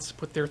merchants wants to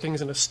put their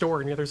things in a store,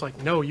 and the other's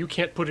like, no, you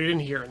can't put it in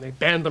here, and they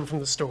ban them from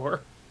the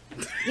store.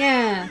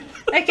 Yeah,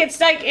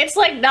 it's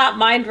like not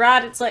mind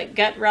rot, it's like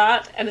gut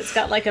rot, and it's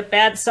got like a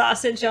bad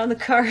sausage on the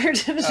card,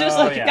 and it's just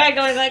Oh, like yeah. a guy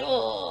going like,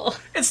 oh.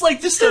 It's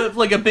like just a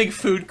big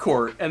food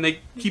court, and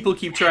people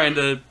keep trying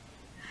to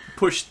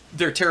push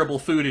their terrible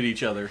food at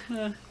each other.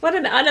 What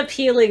an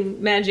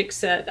unappealing magic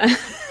set.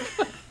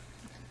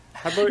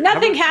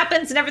 Nothing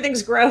happens and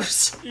everything's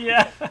gross.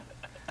 Yeah.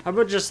 How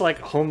about just like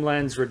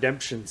Homeland's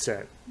Redemption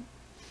set?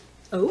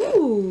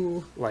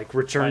 Ooh. Like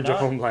Return Why to not?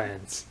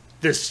 Homelands.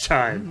 This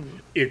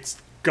time, it's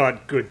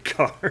got good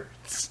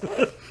cards.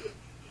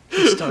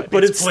 This time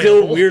But it's still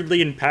playable.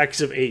 weirdly in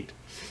packs of 8.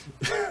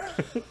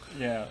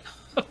 Yeah.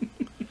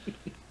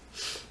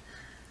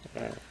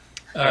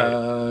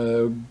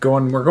 We're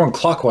going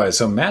clockwise,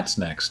 so Matt's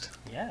next.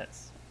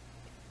 Yes.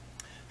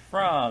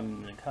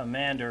 From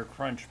Commander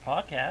Crunch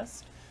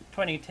Podcast,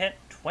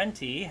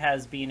 2020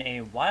 has been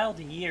a wild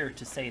year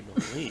to say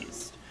the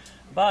least.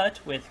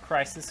 But with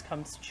crisis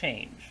comes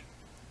change.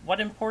 What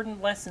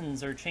important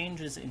lessons or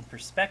changes in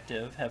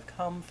perspective have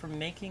come from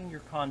making your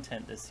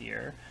content this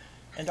year?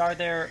 And are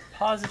there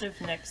positive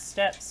next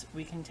steps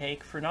we can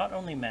take for not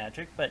only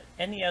Magic, but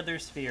any other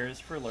spheres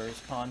for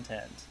Lur's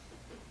content?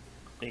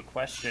 Big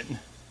question.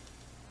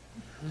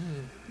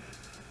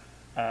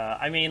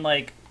 I mean,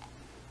 like,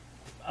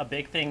 a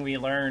big thing we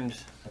learned,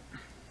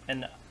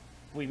 and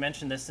we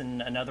mentioned this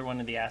in another one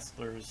of the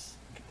Asklers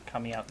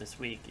coming out this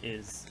week,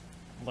 is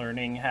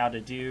learning how to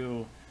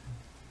do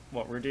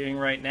what we're doing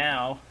right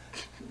now.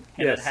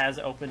 And Yes. it has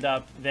opened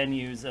up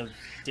venues of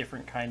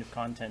different kind of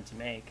content to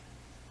make.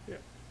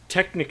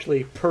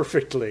 Technically,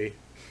 perfectly,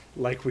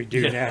 like we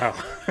do now.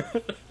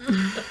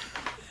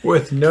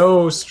 With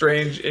no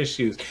strange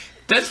issues.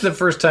 That's the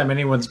first time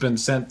anyone's been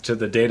sent to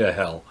the data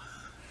hell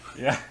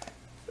Yeah.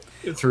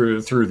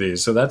 through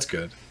these, so that's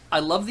good. I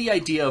love the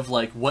idea of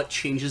like what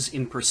changes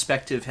in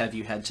perspective have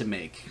you had to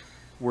make,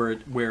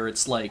 where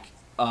it's like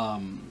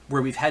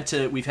where we've had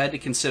to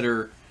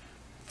consider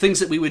things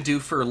that we would do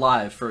for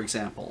live, for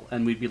example,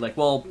 and we'd be like,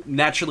 well,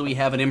 naturally we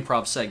have an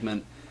improv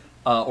segment,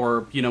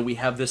 or we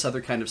have this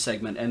other kind of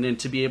segment, and then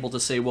to be able to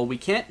say, well, we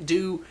can't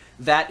do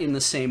that in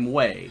the same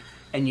way,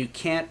 and you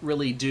can't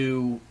really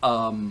do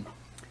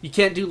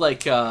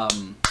like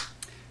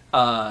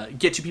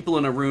get two people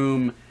in a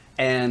room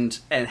and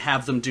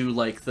have them do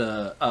like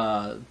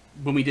the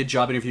when we did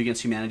Job Interview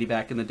Against Humanity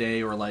back in the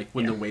day, or like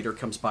when Yeah. the waiter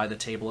comes by the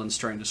table and is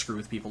trying to screw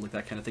with people, like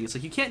that kind of thing. It's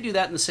like you can't do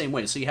that in the same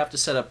way. So you have to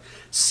set up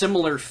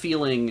similar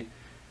feeling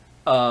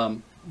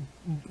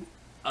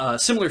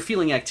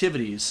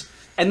activities.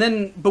 And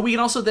then, but we can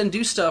also then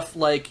do stuff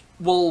like,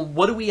 well,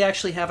 what do we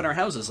actually have in our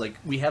houses? Like,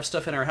 we have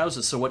stuff in our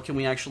houses, so what can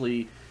we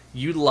actually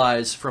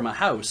utilize from a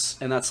house?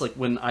 And that's like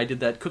when I did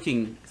that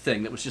cooking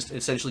thing that was just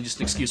essentially just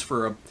an excuse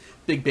for a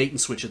big bait and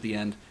switch at the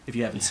end, if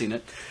you haven't seen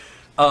it.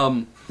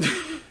 And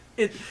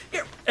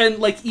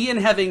like Ian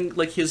having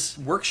like his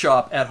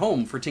workshop at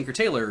home for Tinker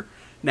Tailor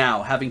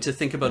now, having to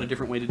think about a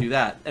different way to do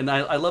that. And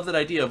I love that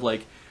idea of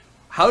like,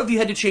 how have you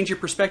had to change your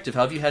perspective?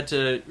 How have you had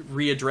to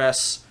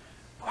readdress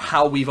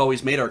how we've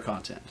always made our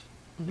content?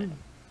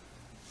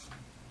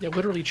 Yeah,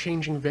 literally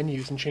changing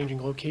venues and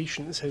changing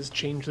locations has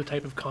changed the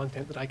type of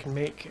content that I can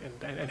make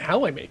and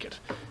how I make it.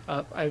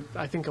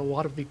 I think a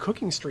lot of the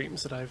cooking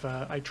streams that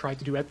I tried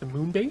to do at the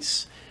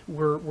Moonbase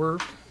were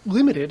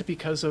limited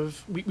because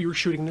of we were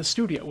shooting in a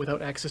studio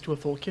without access to a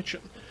full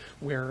kitchen,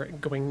 where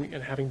going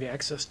and having the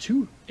access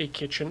to a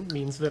kitchen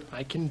means that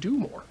I can do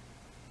more.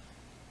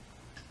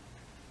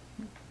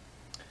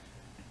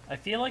 I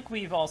feel like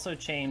we've also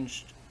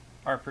changed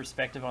our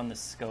perspective on the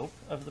scope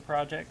of the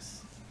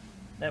projects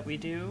that we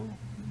do.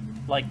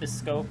 Like the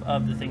scope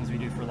of the things we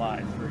do for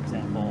live, for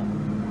example.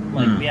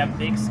 Like we have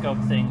big scope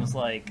things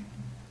like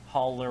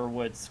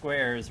Hollerwood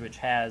Squares, which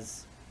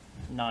has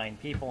 9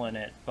 people in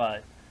it,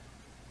 but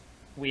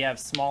we have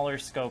smaller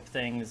scope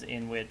things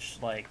in which,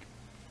 like,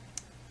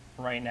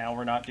 right now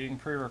we're not doing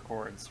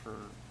pre-records for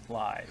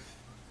live.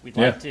 We'd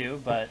like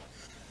to, but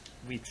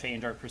we've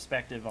changed our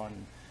perspective on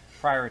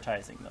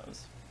prioritizing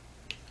those.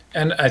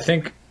 And I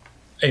think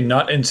a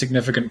not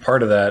insignificant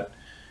part of that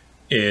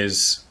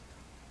is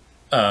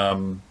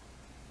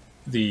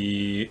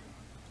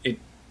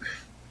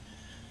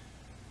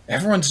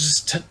everyone's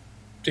just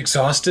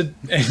exhausted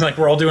and like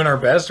we're all doing our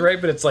best,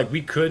 right? But it's like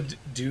we could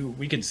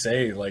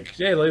say like,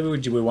 hey,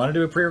 do we want to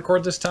do a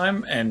pre-record this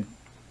time? And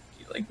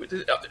like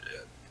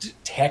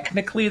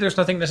technically there's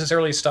nothing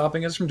necessarily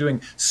stopping us from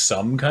doing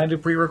some kind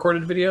of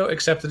pre-recorded video,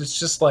 except that it's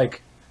just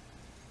like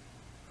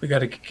we got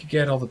to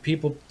get all the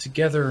people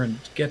together and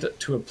get it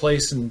to a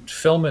place and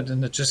film it,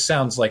 and it just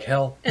sounds like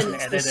hell. And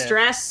it's the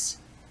stress.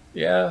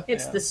 Yeah.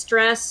 It's the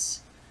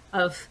stress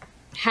of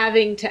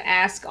having to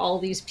ask all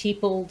these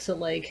people to,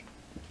 like,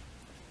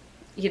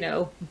 you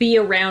know, be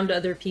around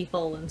other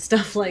people and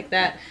stuff like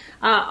that.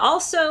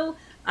 Also,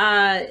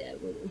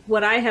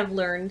 what I have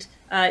learned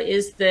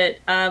is that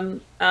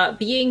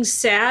being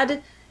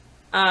sad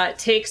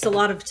takes a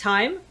lot of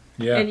time.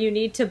 Yeah. And you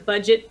need to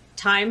budget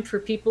time for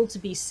people to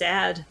be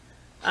sad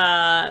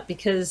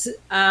because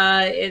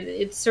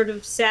it sort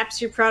of saps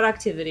your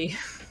productivity.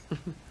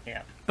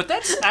 Yeah. But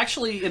that's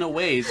actually, in a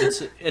way,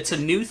 it's a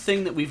new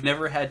thing that we've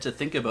never had to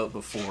think about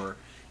before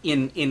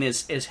in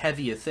as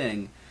heavy a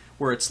thing,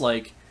 where it's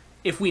like,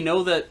 if we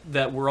know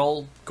that we're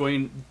all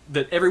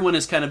that everyone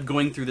is kind of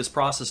going through this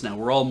process now,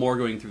 we're all more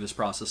going through this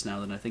process now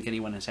than I think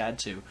anyone has had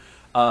to,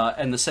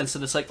 and the sense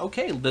that it's like,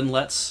 okay, then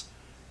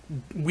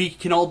we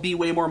can all be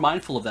way more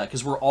mindful of that,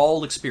 because we're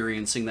all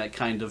experiencing that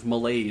kind of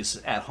malaise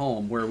at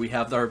home, where we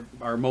have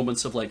our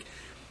moments of like,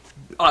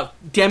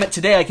 damn it,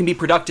 today I can be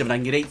productive and I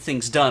can get 8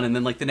 things done, and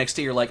then like the next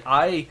day you're like,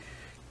 I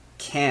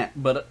can't,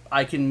 but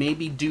I can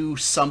maybe do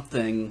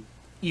something.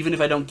 Even if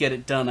I don't get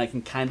it done, I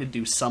can kind of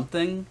do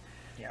something.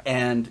 Yeah.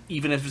 And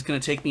even if it's going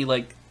to take me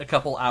like a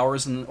couple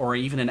hours or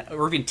even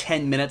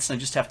 10 minutes, and I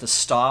just have to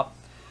stop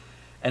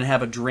and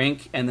have a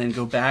drink and then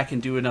go back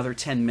and do another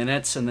 10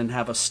 minutes and then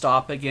have a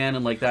stop again,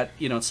 and like that,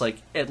 you know, it's like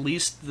at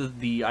least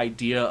the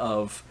idea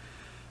of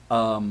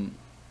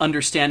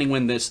understanding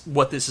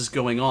what this is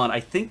going on. I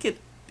think it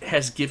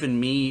has given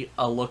me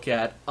a look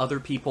at other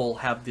people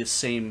have this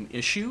same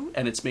issue,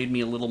 and it's made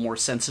me a little more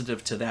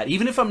sensitive to that.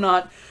 Even if I'm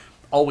not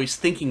always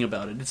thinking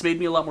about it, it's made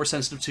me a lot more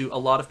sensitive to a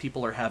lot of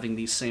people are having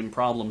these same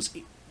problems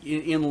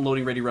in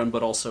Loading Ready Run,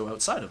 but also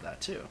outside of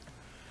that too.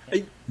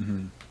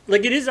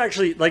 Like it is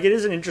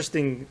an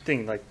interesting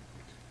thing. Like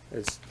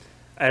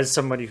as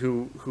somebody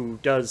who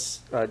does,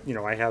 you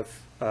know, I have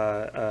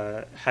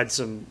had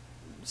some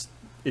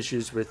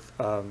issues with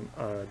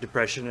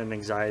depression and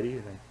anxiety,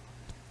 and I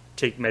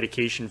take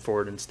medication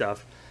for it and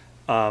stuff.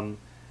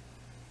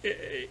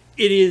 It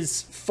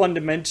is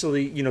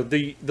fundamentally, you know,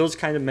 those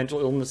kind of mental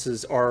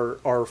illnesses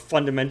are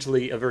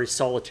fundamentally a very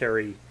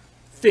solitary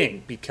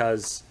thing,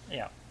 because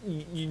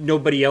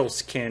nobody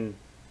else can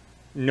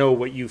know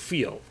what you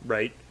feel,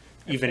 right?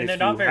 Even and if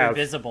they're not you very have...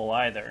 visible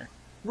either.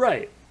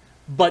 Right.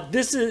 But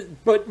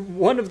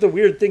one of the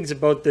weird things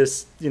about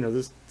this, you know,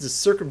 this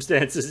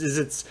circumstances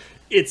is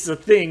it's a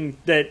thing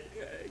that,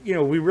 you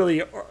know, we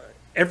really are,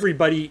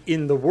 everybody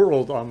in the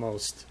world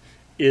almost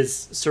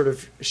is sort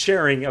of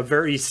sharing a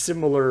very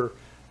similar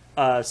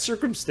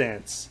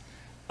circumstance,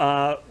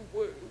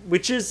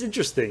 which is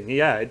interesting.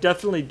 Yeah, it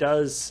definitely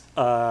does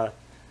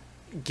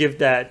give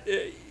that,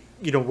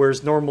 you know,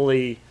 whereas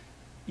normally,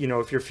 you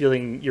know, if you're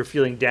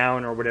feeling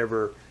down or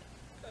whatever,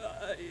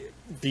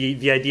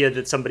 the idea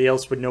that somebody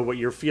else would know what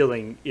you're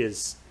feeling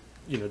is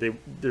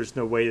there's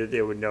no way that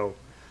they would know.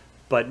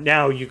 But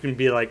now you can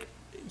be like,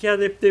 yeah,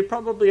 they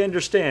probably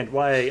understand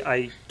why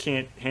I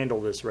can't handle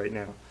this right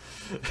now.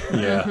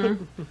 Yeah.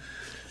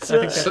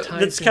 So I think that ties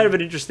that's in- kind of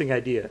an interesting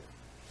idea.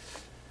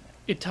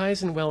 It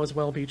ties in well as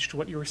well, Beach, to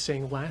what you were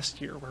saying last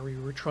year, where we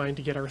were trying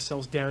to get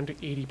ourselves down to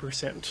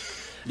 80%.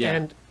 Yeah.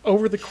 And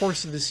over the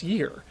course of this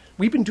year,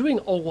 we've been doing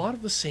a lot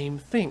of the same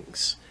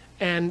things.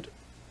 And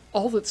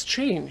all that's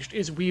changed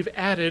is we've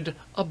added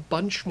a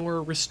bunch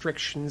more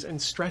restrictions and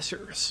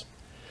stressors.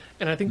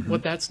 And I think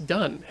what that's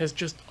done has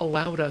just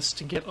allowed us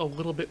to get a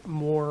little bit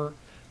more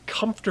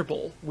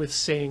comfortable with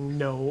saying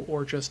no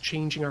or just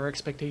changing our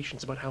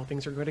expectations about how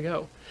things are going to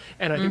go.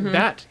 And I think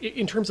that,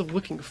 in terms of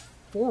looking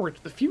forward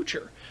to the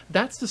future,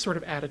 that's the sort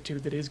of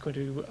attitude that is going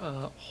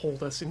to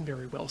hold us in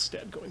very well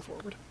stead going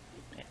forward.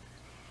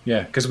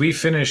 Yeah, because we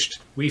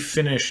finished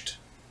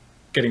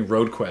getting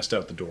RoadQuest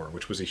out the door,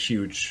 which was a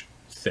huge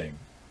thing,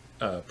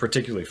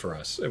 particularly for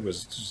us. It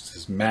was just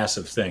this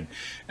massive thing.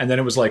 And then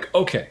it was like,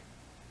 okay,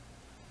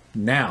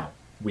 now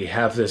we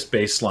have this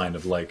baseline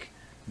of like,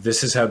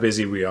 this is how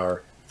busy we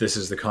are, this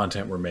is the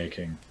content we're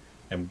making,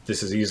 and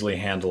this is easily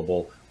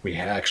handleable. We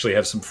actually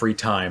have some free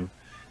time.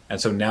 And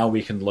so now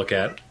we can look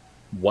at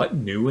what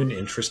new and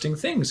interesting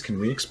things can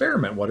we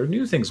experiment? What are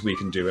new things we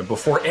can do? And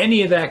before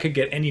any of that could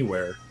get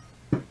anywhere,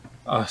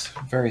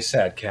 very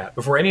sad cat.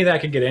 Before any of that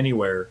could get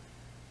anywhere,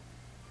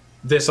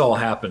 this all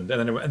happened,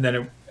 and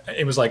then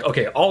it was like,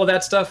 okay, all of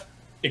that stuff,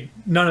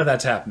 none of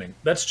that's happening.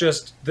 Let's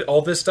just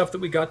all this stuff that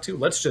we got to.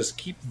 Let's just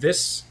keep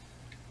this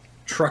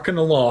trucking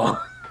along,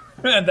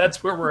 and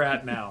that's where we're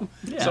at now.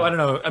 Yeah. So I don't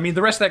know. I mean,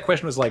 the rest of that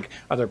question was like,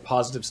 are there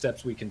positive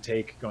steps we can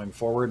take going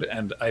forward?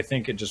 And I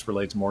think it just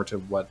relates more to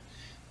what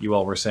you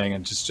all were saying,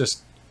 and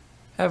just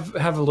have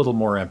a little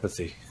more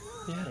empathy.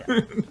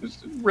 Yeah.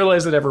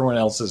 Realize that everyone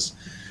else is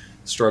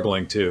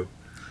struggling too.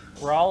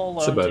 We're all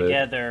That's alone about it.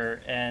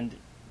 together, and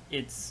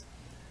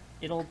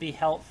it'll be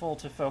helpful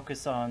to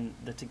focus on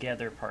the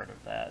together part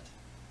of that.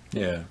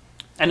 Yeah.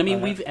 And I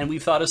mean,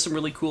 we've thought of some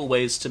really cool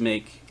ways to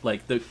make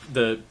like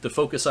the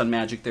focus on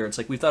Magic there. It's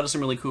like we've thought of some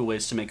really cool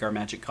ways to make our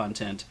Magic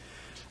content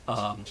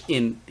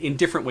in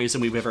different ways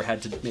than we've ever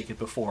had to make it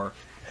before,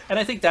 and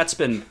I think that's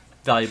been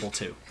valuable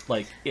too.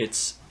 Like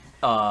it's,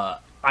 I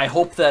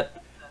hope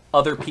that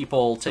other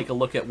people take a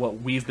look at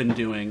what we've been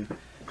doing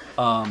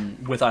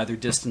with either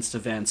distanced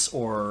events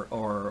or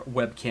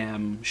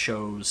webcam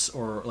shows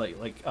or like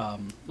a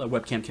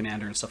webcam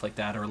commander and stuff like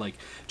that, or like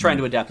trying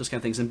to adapt those kind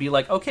of things and be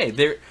like, okay,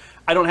 there,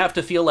 I don't have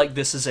to feel like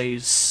this is a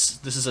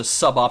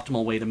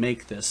suboptimal way to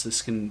make this.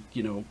 This can,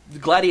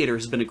 Gladiator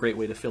has been a great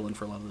way to fill in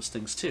for a lot of those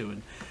things too.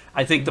 And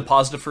I think the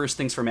positive first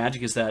things for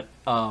Magic is that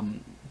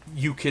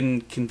you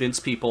can convince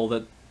people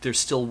that there's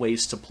still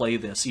ways to play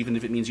this, even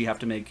if it means you have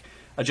to make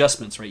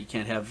adjustments, right?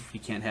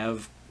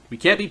 We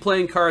can't be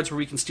playing cards where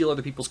we can steal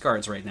other people's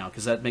cards right now,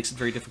 because that makes it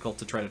very difficult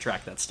to try to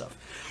track that stuff.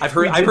 I've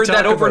heard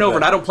that over and over,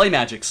 and I don't play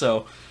Magic,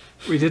 so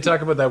We did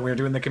talk about that when we were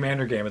doing the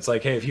Commander game. It's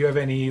like, hey, if you have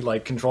any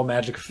like control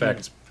magic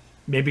effects,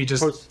 maybe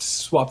just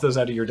swap those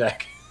out of your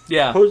deck.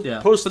 yeah.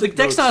 Post But the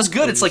deck's not as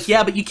good. It's like,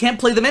 yeah, but you can't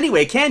play them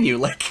anyway, can you?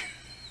 Like,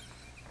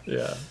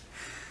 Yeah.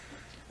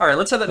 all right,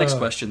 let's have that next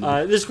question.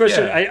 Then. This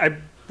question Yeah. I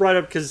brought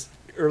up because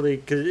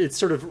it's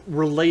sort of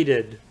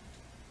related.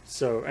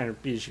 So,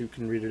 and Beej, you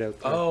can read it out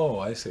there. Oh,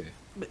 I see.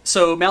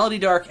 So Malady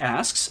Dark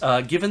asks,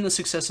 given the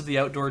success of the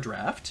outdoor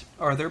draft,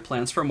 are there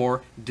plans for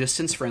more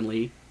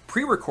distance-friendly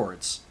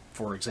pre-records?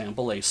 For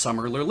example, a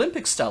Summer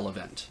Olympics style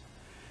event.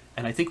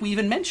 And I think we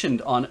even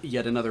mentioned on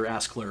yet another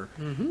Askler,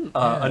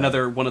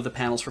 another one of the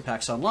panels for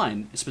PAX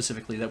Online,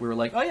 specifically, that we were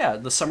like, oh yeah,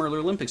 the Summer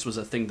Olympics was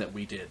a thing that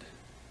we did.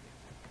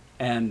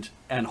 And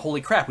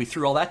holy crap, we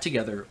threw all that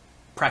together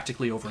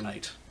practically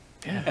overnight.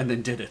 Yeah. And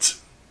then did it.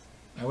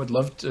 I would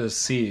love to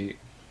see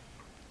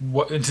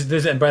what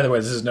this. And by the way,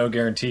 this is no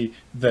guarantee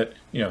that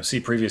see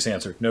previous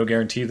answer. No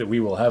guarantee that we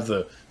will have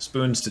the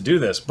spoons to do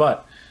this,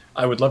 but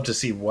I would love to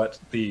see what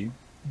the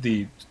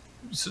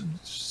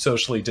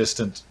socially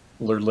distant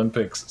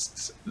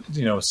Olympics,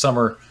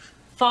 summer,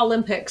 Fall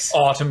Olympics.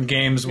 autumn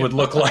games would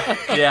look like.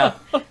 Yeah.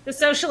 The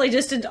socially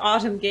distant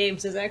autumn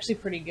games is actually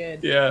pretty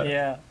good.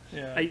 Yeah.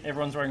 Yeah.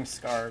 Everyone's wearing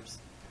scarves.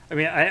 I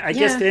mean, I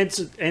guess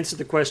to answer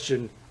the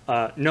question,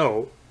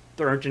 no,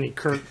 there aren't any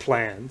current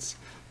plans.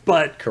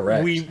 But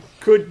Correct. we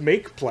could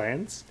make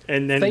plans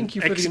and then Thank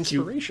you for the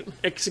inspiration.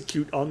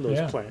 execute on those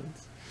Yeah.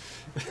 plans.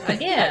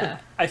 Yeah.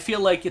 I feel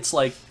like it's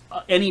like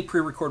any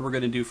pre-record we're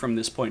going to do from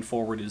this point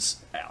forward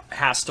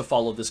has to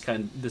follow this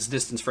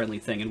distance-friendly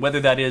thing, and whether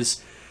that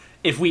is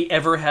if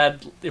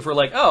we're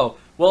like, oh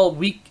well,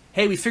 we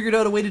figured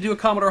out a way to do a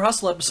Commodore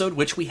Hustle episode,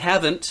 which we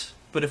haven't,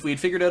 but if we had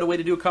figured out a way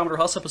to do a Commodore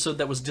Hustle episode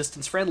that was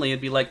distance-friendly, it'd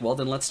be like, well,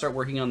 then let's start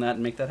working on that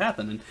and make that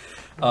happen.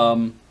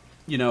 And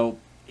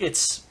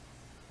it's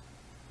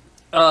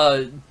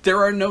there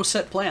are no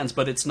set plans,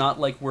 but it's not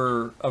like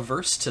we're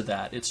averse to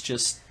that. It's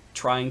just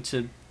trying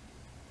to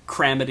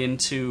cram it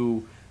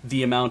into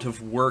the amount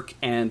of work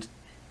and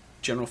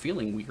general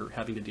feeling we are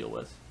having to deal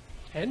with.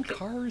 And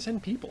cars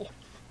and people.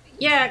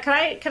 Yeah,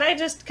 can I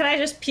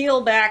just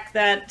peel back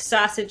that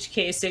sausage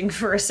casing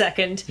for a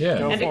second Yeah.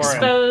 Go and for it.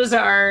 expose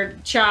our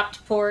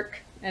chopped pork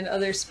and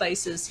other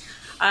spices?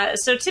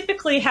 So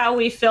typically, how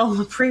we film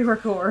a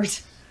pre-record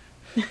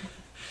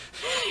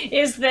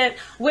is that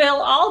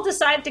we'll all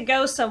decide to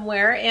go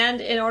somewhere,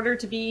 and in order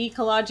to be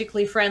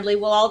ecologically friendly,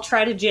 we'll all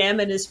try to jam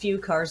in as few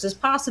cars as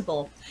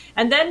possible.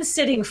 And then,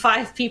 sitting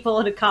 5 people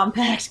in a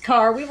compact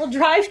car, we will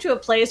drive to a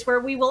place where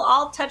we will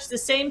all touch the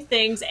same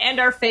things and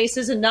our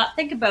faces and not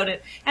think about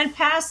it, and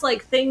pass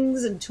like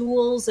things and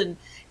tools and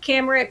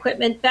camera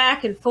equipment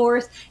back and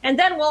forth. And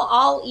then we'll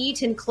all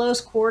eat in close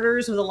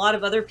quarters with a lot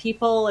of other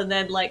people, and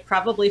then like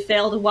probably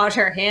fail to wash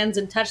our hands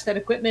and touch that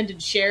equipment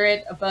and share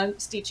it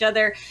amongst each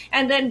other,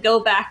 and then go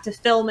back to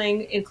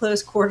filming in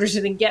close quarters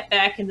and then get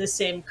back in the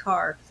same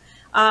car.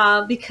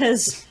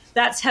 Because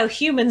that's how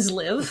humans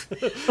live.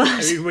 But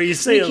I mean, when you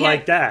say we it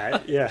like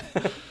can't- that, yeah.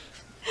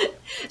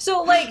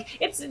 So like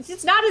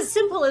it's not as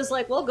simple as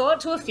like, well, go out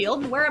to a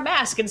field and wear a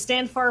mask and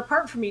stand far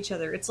apart from each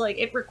other. It's like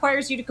it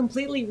requires you to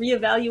completely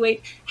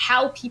reevaluate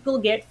how people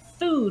get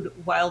food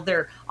while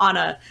they're on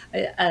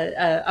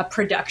a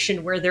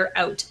production where they're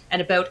out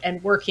and about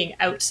and working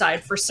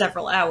outside for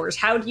several hours.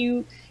 How do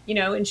you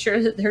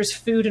ensure that there's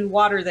food and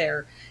water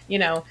there?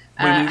 When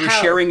we were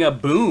sharing a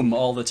boom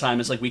all the time,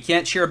 it's like we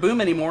can't share a boom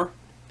anymore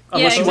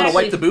unless you want to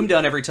exactly. wipe the boom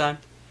down every time.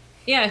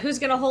 Yeah, who's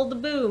gonna hold the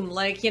boom?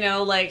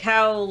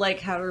 How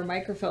are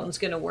microphones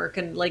gonna work?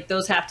 And like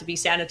those have to be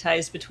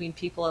sanitized between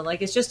people, and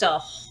like it's just a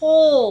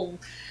whole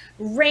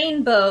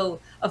rainbow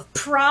of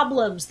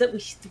problems that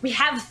we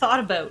have thought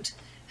about,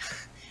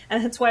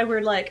 and that's why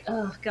we're like,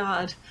 oh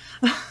god,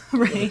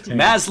 right?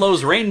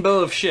 Maslow's rainbow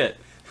of shit.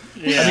 I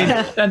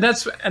mean, and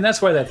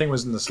that's why that thing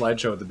was in the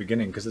slideshow at the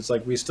beginning, because it's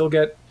like we still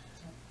get,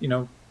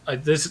 I'm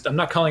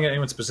not calling it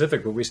anyone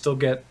specific, but we still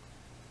get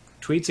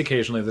tweets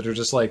occasionally that are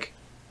just like,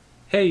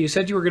 hey, you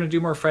said you were going to do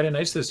more Friday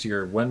nights this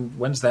year.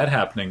 When's that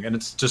happening? And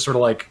it's just sort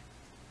of like,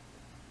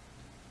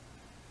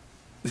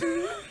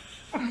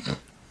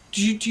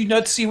 do you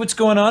not see what's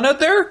going on out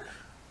there?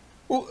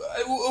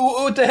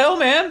 What the hell,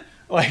 man?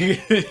 Like,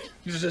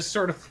 it's just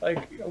sort of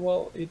like,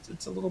 well,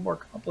 it's a little more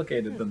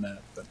complicated than that.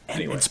 But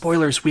anyway. And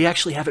spoilers, we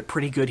actually have it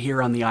pretty good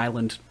here on the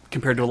island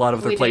compared to a lot of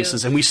other We do.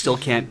 places, and we still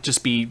can't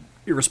just be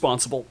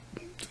irresponsible.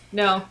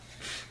 No,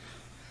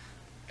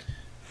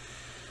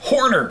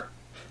 Horner!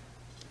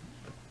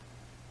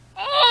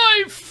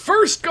 I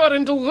first got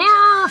into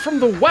Lure from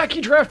the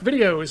Wacky Draft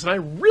videos, and I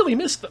really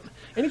missed them.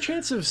 Any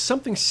chance of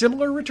something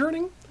similar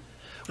returning?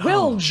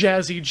 Well,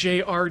 Jazzy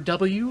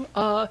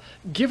JRW,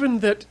 given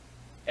that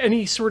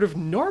any sort of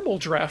normal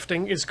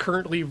drafting is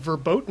currently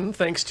verboten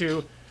thanks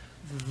to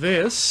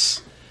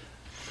this,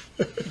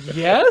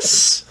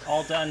 yes?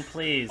 All done,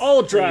 please.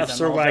 All Please, drafts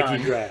I'm are all wacky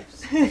done.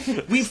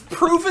 drafts. We've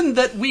proven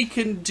that we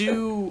can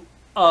do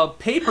a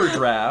paper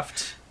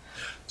draft.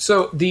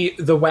 So the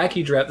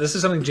wacky draft, this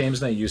is something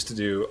James and I used to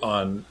do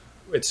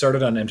it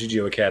started on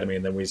MTGO Academy,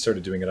 and then we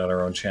started doing it on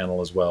our own channel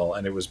as well.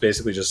 And it was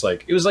basically just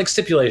like, it was like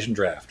stipulation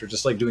draft, or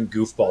just like doing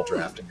goofball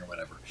drafting or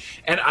whatever.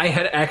 And I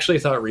had actually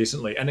thought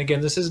recently, and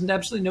again, this is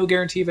absolutely no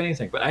guarantee of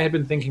anything, but I had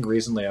been thinking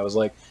recently, I was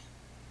like,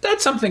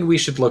 that's something we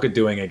should look at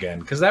doing again,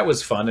 because that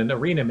was fun, and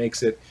Arena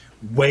makes it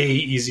way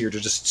easier to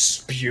just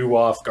spew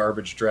off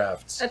garbage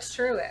drafts. that's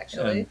true.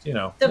 Actually,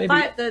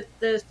 And,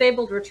 the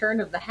fabled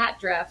return of the hat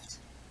draft.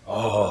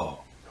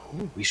 Oh,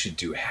 we should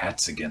do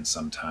hats again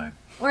sometime.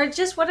 Or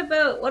just what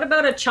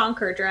about a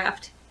chonker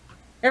draft?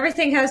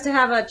 Everything has to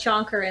have a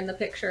chonker in the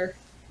picture.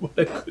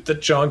 The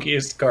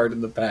chonkiest card in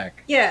the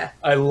pack. Yeah.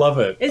 I love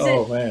it. Is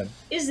oh it- man.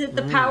 Is it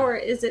the power?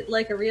 Is it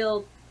like a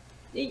real?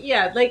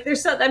 Yeah, like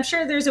I'm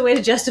sure there's a way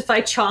to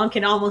justify chonk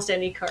in almost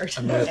any card.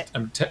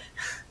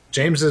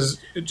 James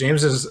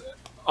is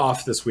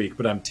off this week,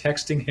 but I'm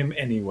texting him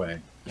anyway.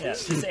 Yeah,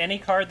 just any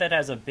card that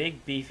has a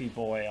big beefy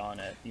boy on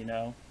it,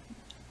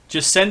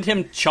 Just send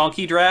him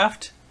Chonky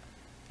Draft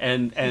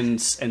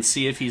and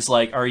see if he's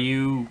like,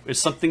 is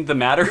something the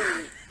matter?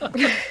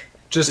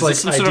 Just Is like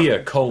this some sort of-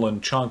 idea,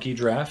 chonky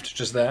draft,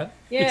 just that.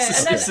 Yeah, It's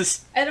and then it's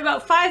this- in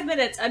about 5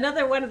 minutes,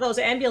 another one of those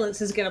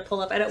ambulances is going to pull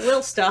up, and it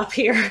will stop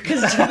here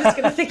because Jim is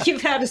going to think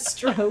you've had a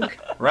stroke.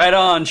 right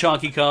on,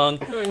 Chonky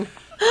Kong.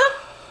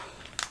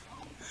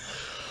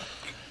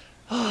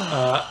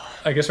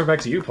 I guess we're back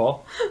to you,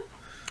 Paul.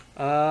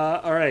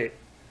 All right.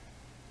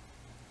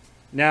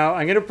 Now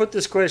I'm gonna put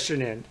this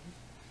question in,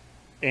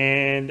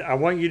 and I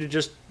want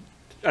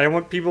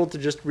people to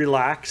just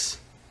relax.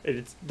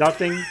 It's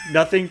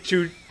nothing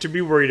to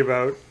be worried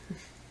about.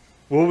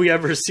 Will we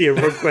ever see a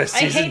RogueQuest I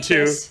season hate 2?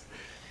 this.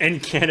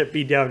 And can it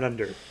be Down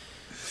Under?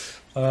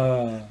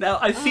 Now,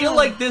 I feel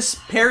like this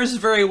pairs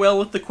very well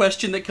with the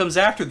question that comes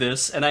after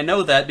this, and I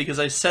know that because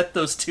I set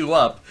those two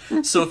up.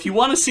 So if you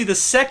want to see the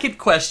second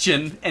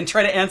question and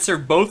try to answer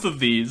both of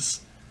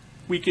these,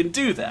 we can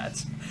do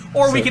that.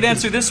 Or we could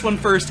answer this one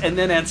first and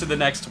then answer the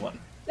next one.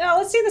 No,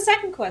 let's see the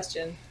second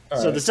question.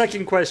 So the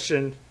second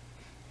question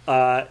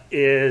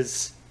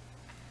is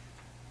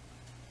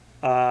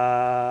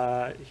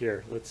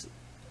here. Let's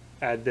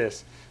add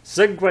this.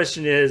 Second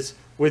question is: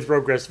 with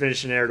Road Quest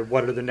finishing there to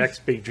what are the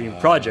next big dream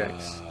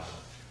projects.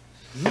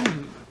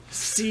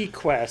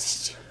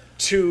 Sequest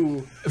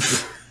to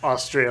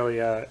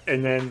Australia,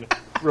 and then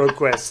Road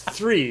Quest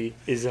 3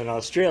 is in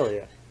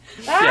Australia.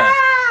 Yeah.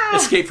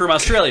 Escape from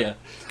Australia.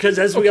 Because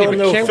as we Okay, all but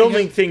know, can't we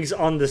filming have- things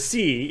on the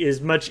sea is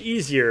much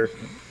easier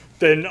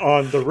than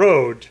on the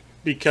road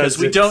because Because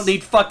we it's don't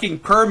need fucking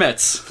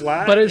permits.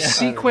 flat. But as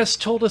Sequest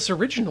told us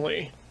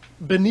originally,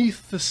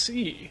 beneath the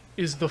sea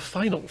is the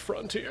final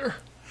frontier.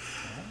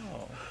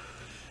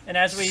 And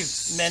as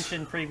we've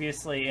mentioned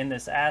previously in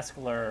this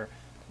Askler,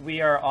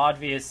 we are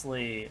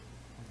obviously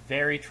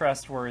very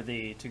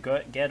trustworthy to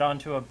get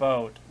onto a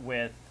boat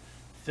with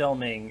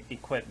filming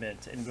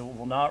equipment, and we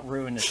will not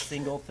ruin a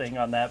single thing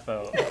on that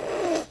boat.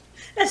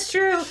 That's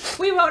true.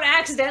 We won't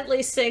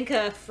accidentally sink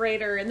a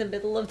freighter in the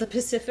middle of the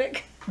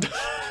Pacific.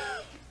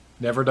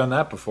 Never done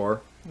that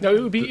before. No,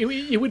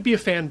 it would be a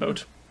fan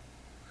boat.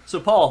 So,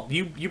 Paul,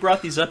 you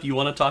brought these up. You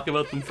want to talk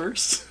about them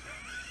first?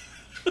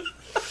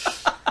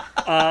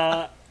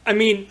 I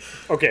mean,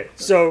 okay,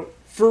 so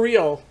for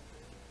real,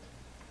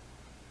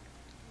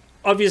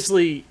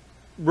 obviously,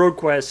 Road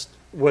Quest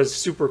was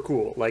super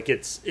cool. Like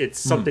it's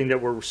something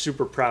that we're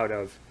super proud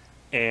of,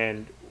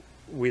 and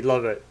we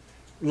love it,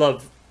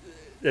 love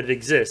that it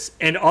exists.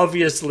 And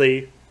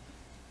obviously,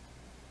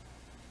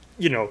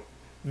 you know,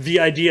 the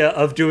idea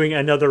of doing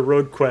another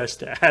Road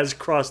Quest has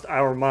crossed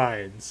our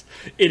minds.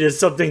 It is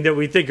something that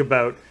we think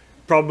about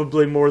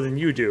probably more than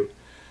you do,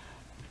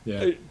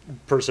 Yeah.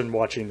 person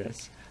watching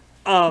this.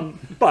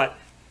 But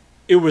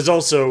it was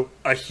also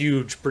a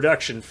huge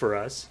production for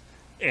us,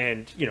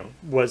 and you know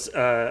was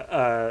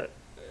a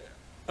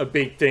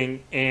big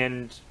thing.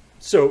 And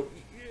so,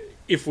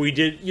 if we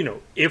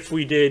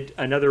did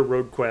another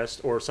Road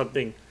Quest or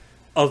something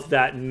of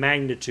that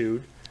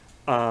magnitude,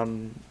 I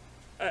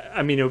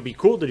mean, it would be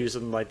cool to do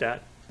something like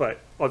that. But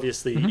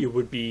obviously, it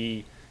would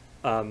be.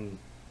 I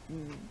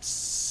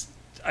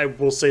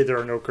will say there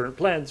are no current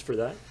plans for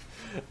that,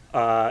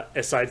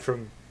 aside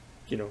from,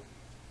 you know,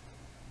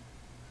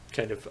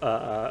 kind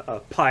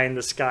of pie in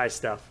the sky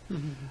stuff.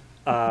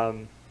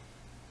 Idle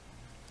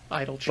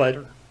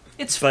chatter.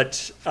 It's But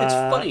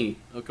funny.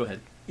 Oh, go ahead.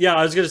 yeah,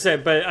 I was gonna say,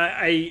 but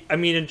I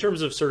mean, in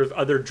terms of sort of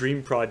other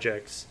dream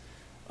projects,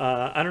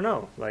 I don't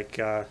know, like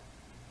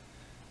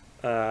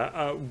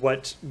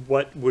what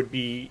would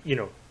be, you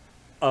know,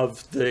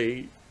 of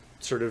the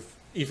sort of,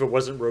 if it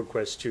wasn't Road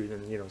Quest 2,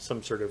 then you know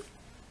some sort of,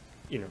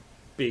 you know,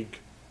 big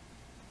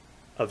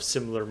of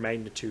similar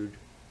magnitude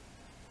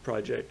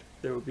project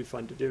that would be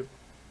fun to do.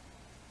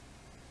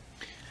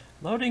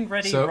 Loading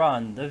Ready So-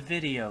 Run, the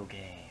video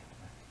game.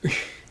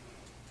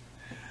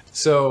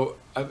 So,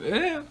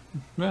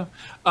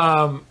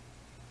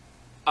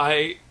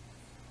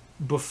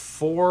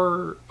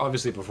 before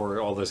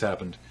all this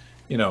happened,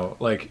 you know,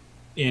 like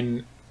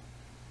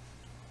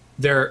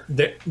there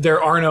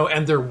are no,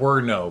 and there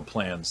were no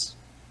plans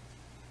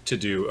to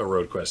do a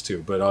Road Quest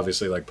 2, but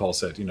obviously, like Paul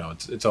said, you know,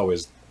 it's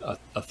always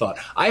a thought.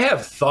 I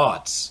have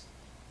thoughts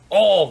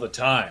all the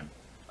time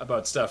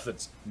about stuff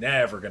that's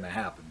never going to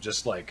happen.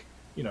 Just like,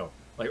 you know,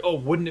 like, oh,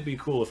 wouldn't it be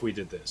cool if we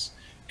did this?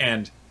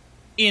 And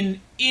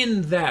in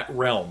that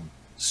realm,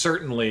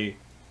 certainly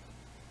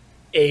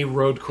a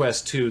Road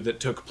Quest 2 that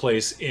took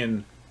place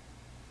in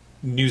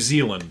New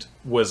Zealand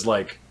was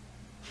like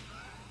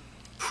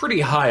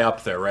pretty high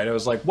up there, right? I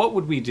was like, what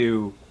would we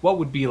do? What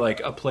would be like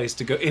a place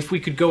to go if we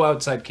could go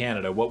outside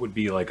Canada? What would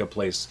be like a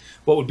place?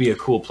 What would be a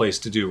cool place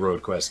to do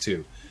Road Quest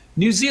 2?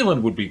 New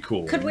Zealand would be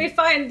cool. Could we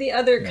find the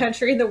other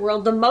country in the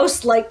world the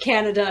most like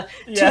Canada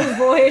Yeah. to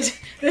avoid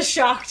the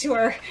shock to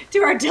our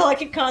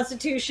delicate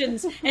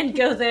constitutions and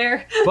go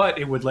there? But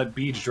it would let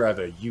Beach drive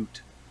a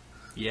Ute.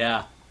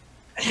 Yeah.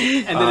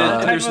 And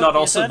then there's not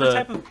also is that a the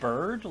type of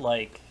bird?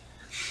 Like,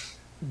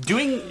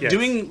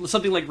 doing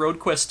something like Road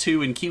Quest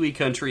 2 in Kiwi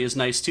country is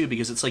nice too,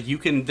 because it's like you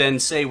can then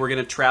say we're going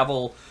to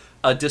travel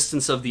a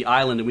distance of the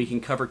island and we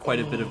can cover quite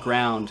a bit of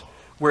ground.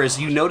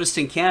 Whereas you noticed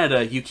in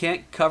Canada, you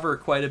can't cover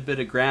quite a bit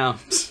of ground.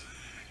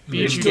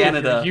 Be in it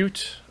Canada.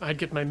 Ute, I'd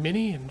get my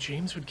Mini, and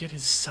James would get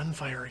his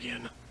Sunfire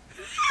again.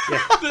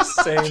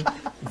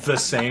 The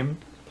same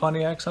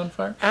Pontiac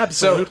Sunfire.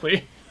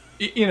 Absolutely.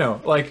 You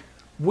know, like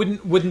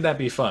wouldn't that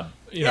be fun?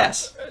 You know,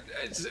 Yes.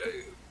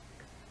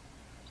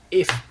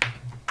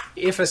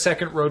 if a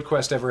second Road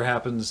Quest ever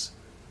happens,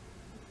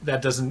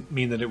 that doesn't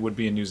mean that it would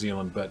be in New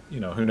Zealand, but you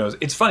know, who knows?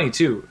 It's funny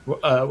too.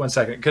 1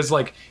 second, because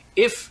like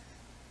if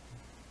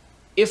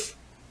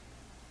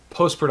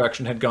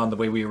post-production had gone the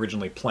way we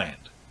originally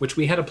planned, which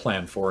we had a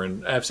plan for,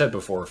 and I've said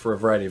before, for a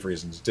variety of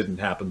reasons, didn't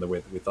happen the way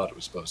that we thought it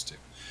was supposed to.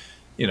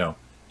 You know,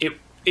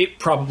 it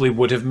probably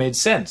would have made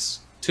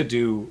sense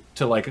because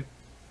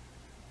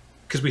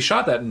we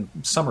shot that in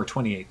summer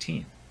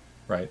 2018,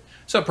 right?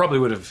 So it probably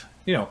would have,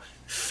 you know,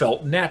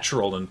 felt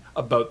natural and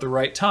about the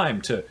right time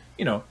to,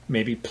 you know,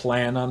 maybe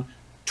plan on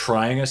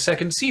trying a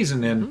second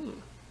season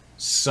in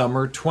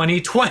summer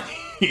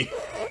 2020.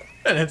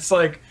 And it's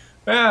like,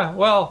 yeah,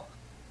 well,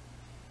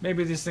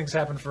 maybe these things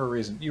happen for a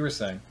reason. You were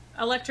saying.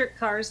 Electric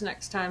cars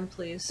next time,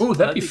 please. Ooh,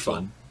 that'd be be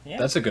fun. Yeah.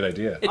 That's a good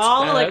idea.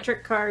 All bad.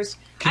 electric cars.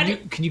 Can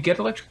you get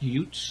electric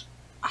utes?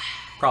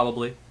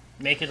 Probably.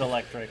 Make it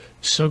electric.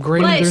 So,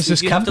 Graham, But- there's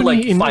this You have to, company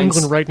like, in find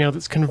England right now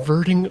that's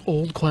converting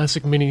old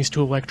classic minis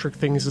to electric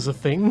things as a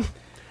thing.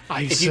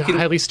 I you can-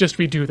 highly suggest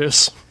we do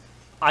this.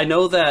 I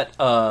know that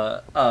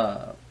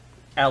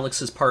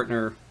Alex's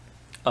partner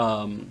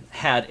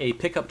had a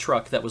pickup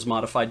truck that was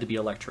modified to be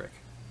electric.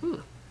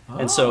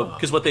 And so,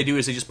 because what they do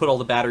is they just put all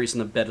the batteries in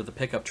the bed of the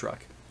pickup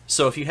truck.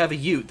 So if you have a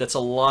ute, that's a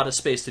lot of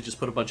space to just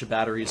put a bunch of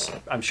batteries.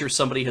 I'm sure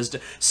somebody has,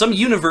 some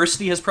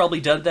university has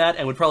probably done that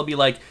and would probably be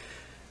like,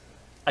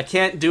 I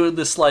can't do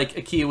this like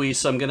a Kiwi,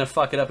 so I'm gonna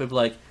fuck it up and be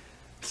like,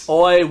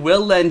 "Oi,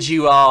 we'll lend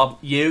you our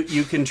ute.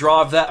 You can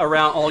drive that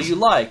around all you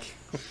like."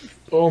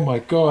 Oh my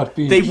god,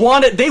 They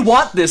want it. They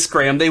want this,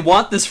 Graham. They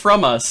want this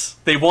from us.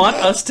 They want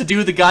us to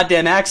do the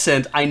goddamn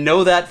accent. I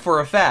know that for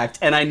a fact,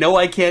 and I know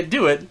I can't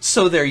do it.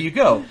 So there you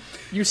go.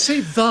 You say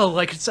 "the"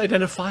 like it's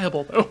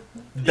identifiable, though.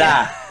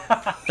 Da,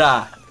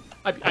 da.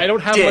 I don't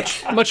have Dick.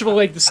 much of a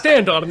leg to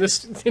stand on in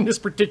this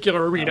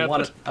particular arena.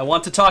 I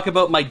want to talk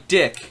about my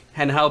dick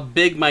and how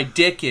big my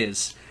dick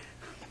is.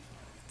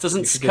 It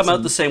doesn't should get come out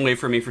some- the same way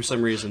for me for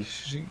some reason.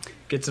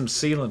 Get some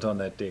sealant on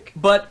that dick.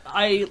 But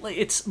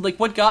it's like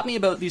what got me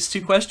about these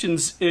two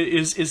questions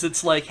is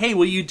it's like, hey,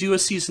 will you do a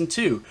season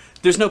 2?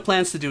 There's no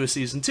plans to do a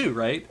season 2,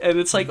 right? And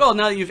it's like, oh,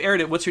 now that you've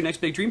aired it, what's your next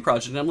big dream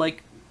project? And I'm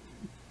like,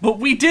 but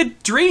we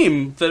did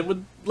dream that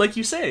would, like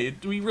you say,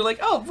 we were like,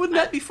 oh, wouldn't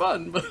that be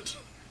fun? But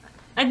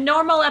A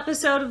normal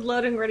episode of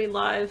Loading Ready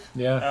Live.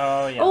 Yeah.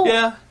 Oh yeah. Oh,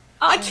 yeah,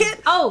 I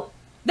can't. Oh,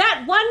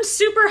 that one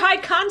super high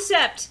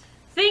concept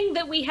thing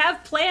that we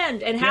have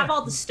planned and have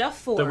all the stuff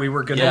for. That we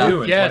were going to Yeah.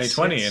 do in Yes,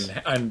 2020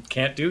 yes. and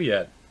can't do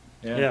yet.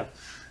 Yeah.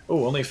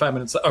 Oh, only 5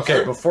 minutes left.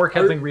 Okay, before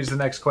Kathleen reads the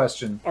next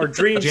question, Our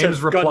dreams James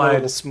have gotten a replied-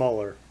 little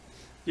smaller.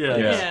 Yeah.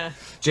 Yeah. Yeah.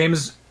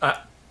 James,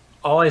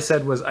 all I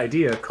said was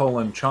idea,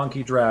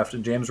 chonky draft,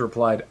 and James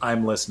replied,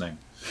 I'm listening.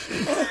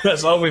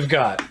 That's all we've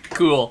got.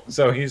 Cool.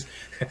 So he's...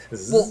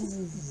 Well,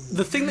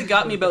 the thing that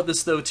got me about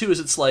this though too is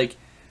it's like,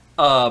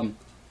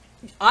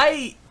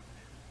 I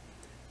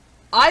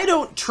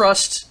don't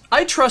trust.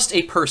 I trust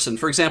a person.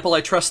 For example,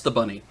 I trust the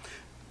bunny.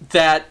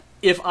 That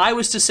if I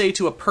was to say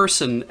to a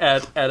person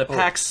at a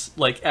PAX,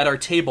 like at our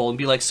table, and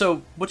be like,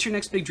 "So, what's your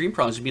next big dream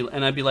project?"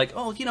 And I'd be like,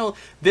 "Oh,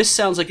 this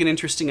sounds like an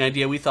interesting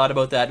idea. We thought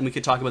about that, and we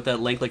could talk about that at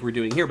length, like we're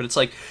doing here." But it's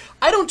like,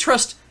 I don't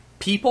trust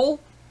people,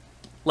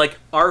 like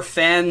our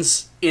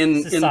fans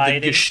in the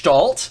Society.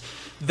 Gestalt.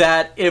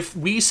 That if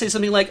we say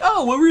something like,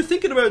 "Oh, well, we were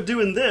thinking about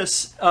doing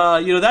this,"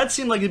 that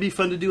seemed like it'd be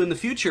fun to do in the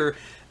future.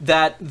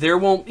 That there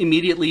won't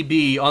immediately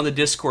be on the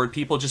Discord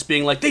people just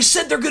being like, "They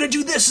said they're going to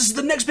do this. This is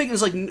the next big." And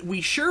it's like, we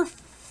sure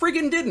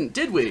friggin' didn't,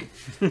 did we?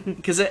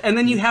 Because and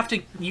then you have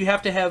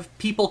to have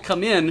people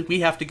come in. We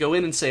have to go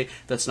in and say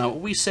that's not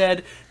what we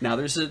said. Now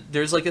there's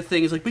like a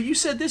thing. It's like, but you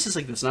said this. Is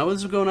like that's not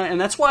what's going on.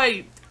 And that's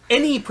why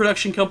any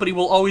production company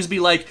will always be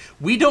like,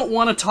 we don't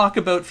want to talk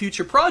about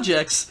future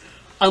projects.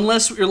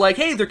 Unless you're like,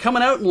 hey, they're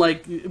coming out and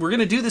like we're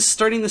gonna do this,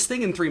 starting this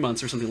thing in 3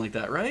 months or something like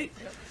that, right?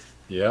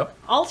 Yep.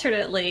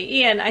 Alternately,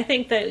 Ian, I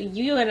think that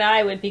you and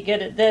I would be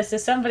good at this. If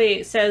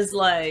somebody says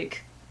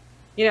like,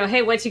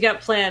 hey, what you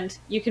got planned?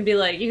 You can be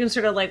like, you can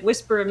sort of like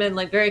whisper them in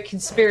like very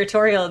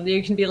conspiratorial, and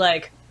you can be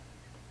like,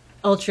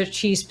 ultra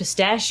cheese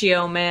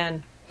pistachio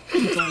man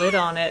with a lid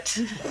on it.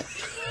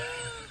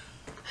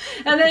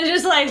 And then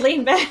just like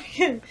lean back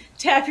and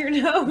tap your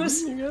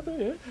nose. And give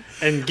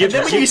And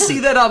then when you see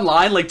that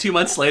online like 2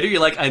 months later, you're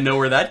like, I know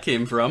where that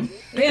came from.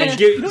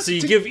 and so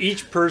you give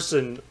each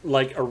person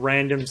like a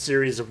random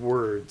series of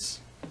words,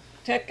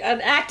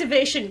 An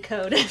activation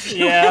code. If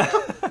you Yeah.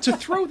 To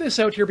throw this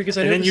out here, because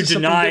I know and then this you is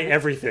something deny that-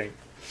 everything.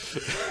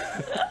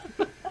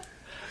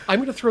 I'm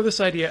going to throw this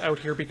idea out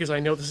here because I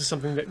know this is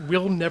something that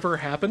will never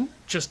happen,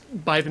 just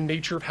by the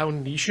nature of how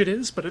niche it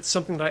is, but it's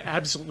something that I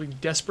absolutely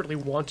desperately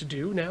want to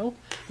do now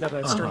that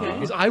I've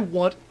started, is I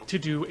want to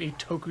do a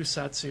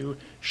tokusatsu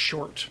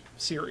short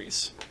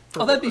series.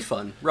 Oh, that'd be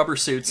fun. Rubber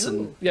suits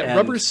and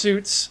Rubber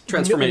suits,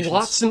 transformations.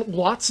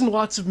 lots and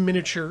lots of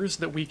miniatures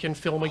that we can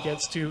film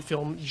against to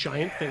film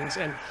giant things,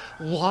 and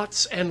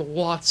lots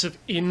of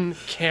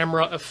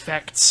in-camera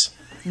effects.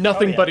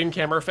 Nothing yeah. but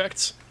in-camera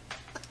effects.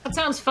 That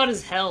sounds fun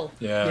as hell.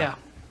 Yeah. Yeah,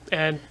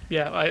 and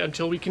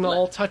until we can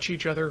all touch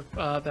each other,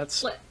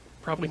 that's Let-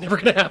 probably never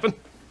going to happen.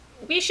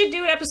 We should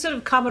do an episode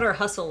of Commodore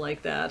Hustle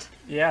like that.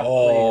 Yeah.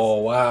 Oh,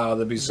 wow.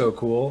 That'd be so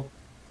cool.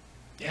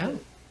 Yeah.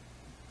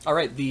 All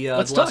right, the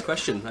Let's last talk.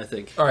 question, I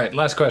think. All right,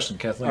 last question,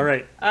 Kathleen. All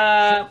right, Be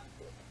very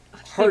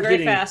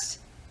hard-hitting, fast.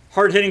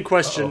 hard-hitting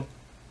question.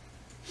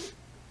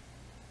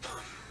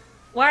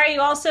 Why are you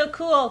all so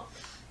cool?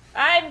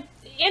 I'm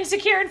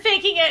insecure and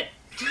faking it.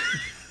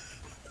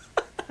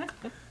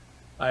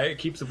 I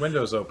keep the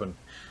windows open.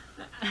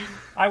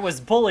 I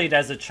was bullied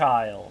as a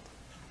child.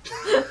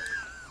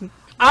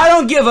 I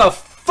don't give a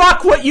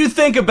fuck what you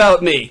think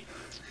about me.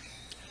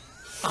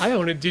 I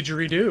own a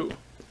didgeridoo.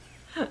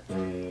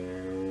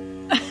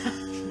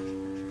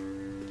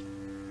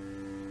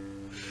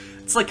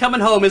 It's like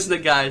coming home, isn't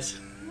it, guys?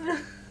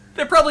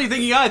 They're probably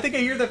thinking, I think I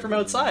hear that from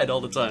outside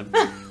all the time.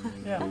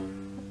 Yeah.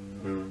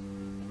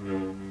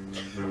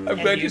 I'm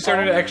glad you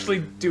started actually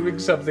doing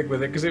something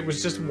with it, because it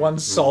was just one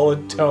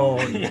solid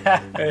tone.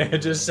 Yeah. And it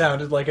just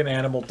sounded like an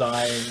animal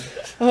dying.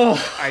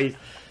 I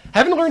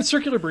Haven't learned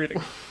circular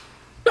breeding.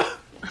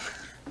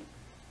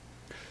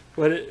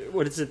 what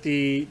is it?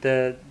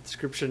 The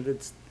description?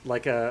 It's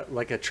like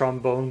a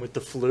trombone with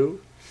the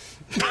flu.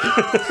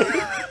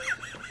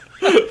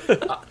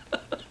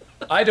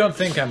 I don't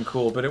think I'm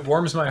cool, but it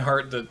warms my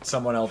heart that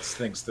someone else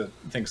thinks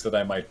that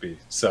I might be.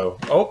 So,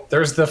 oh,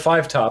 there's the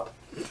 5 top.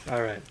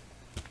 All right.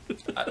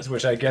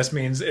 Which I guess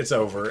means it's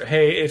over.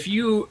 Hey, if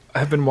you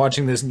have been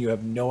watching this and you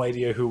have no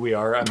idea who we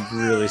are, I'm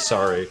really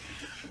sorry.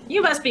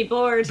 You must be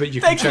bored. But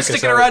you can Thanks for check us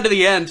sticking out. around to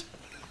the end.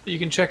 You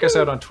can check us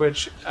out on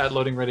Twitch at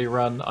Loading Ready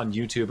Run, on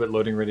YouTube at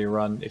Loading Ready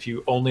Run. If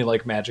you only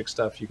like Magic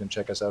stuff, you can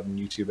check us out on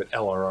YouTube at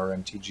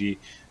LRRMTG.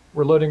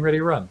 We're Loading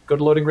Ready Run. Go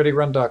to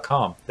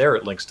loadingreadyrun.com. There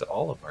it links to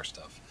all of our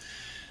stuff.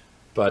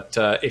 But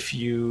if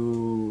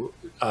you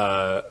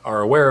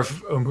are aware of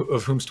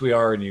whomst we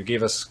are and you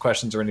gave us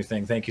questions or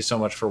anything, thank you so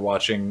much for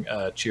watching.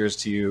 Cheers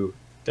to you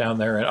down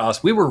there and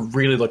us. We were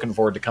really looking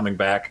forward to coming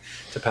back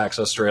to PAX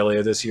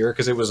Australia this year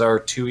because it was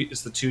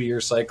it's the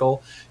 2-year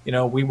cycle. You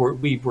know,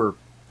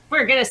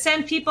 we're gonna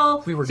send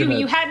people We were who gonna-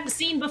 you hadn't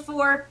seen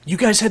before. You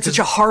guys had such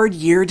a hard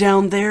year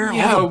down there.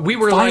 Yeah, all the we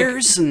were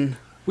fires and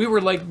we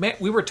were like, man,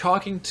 we were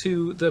talking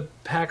to the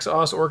PAX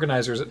Aus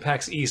organizers at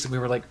PAX East, and we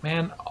were like,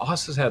 man,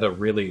 Aus has had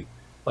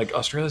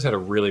Australia's had a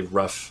really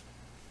rough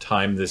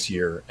time this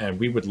year, and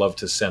we would love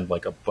to send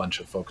like a bunch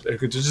of folks.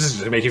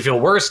 Just to make you feel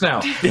worse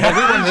now.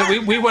 Yeah.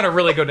 We want to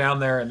really go down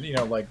there and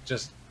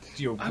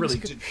really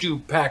do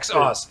PAX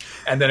Aus,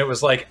 and then it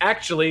was like,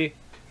 actually,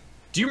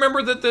 do you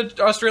remember that the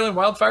Australian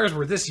wildfires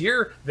were this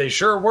year? They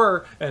sure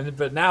were,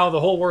 but now the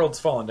whole world's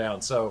fallen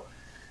down. So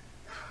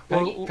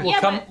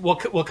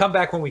we'll come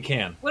back when we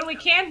can. When we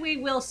can, we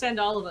will send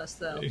all of us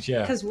though.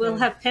 Yeah. Because we'll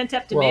have pent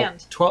up Well,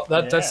 demand. 12.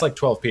 That's like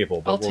 12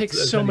 people. But I'll we'll- take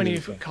as so many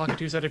as we can.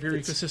 cockatoos out of your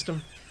ecosystem.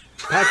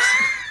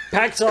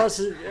 PAX Aus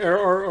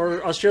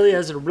or Australia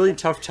has a really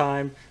tough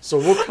time, so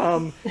we'll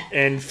come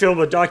and film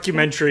a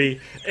documentary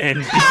and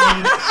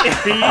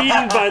be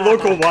eaten by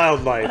local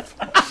wildlife.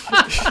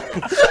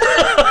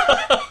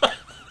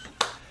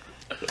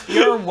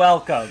 You're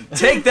welcome.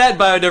 take that,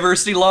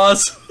 biodiversity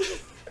laws.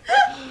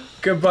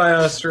 Goodbye,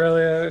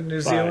 Australia,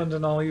 New Zealand,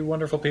 and all you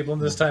wonderful people in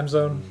this time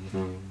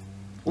zone.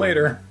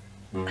 Later.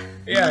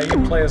 Yeah, you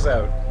can play us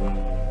out.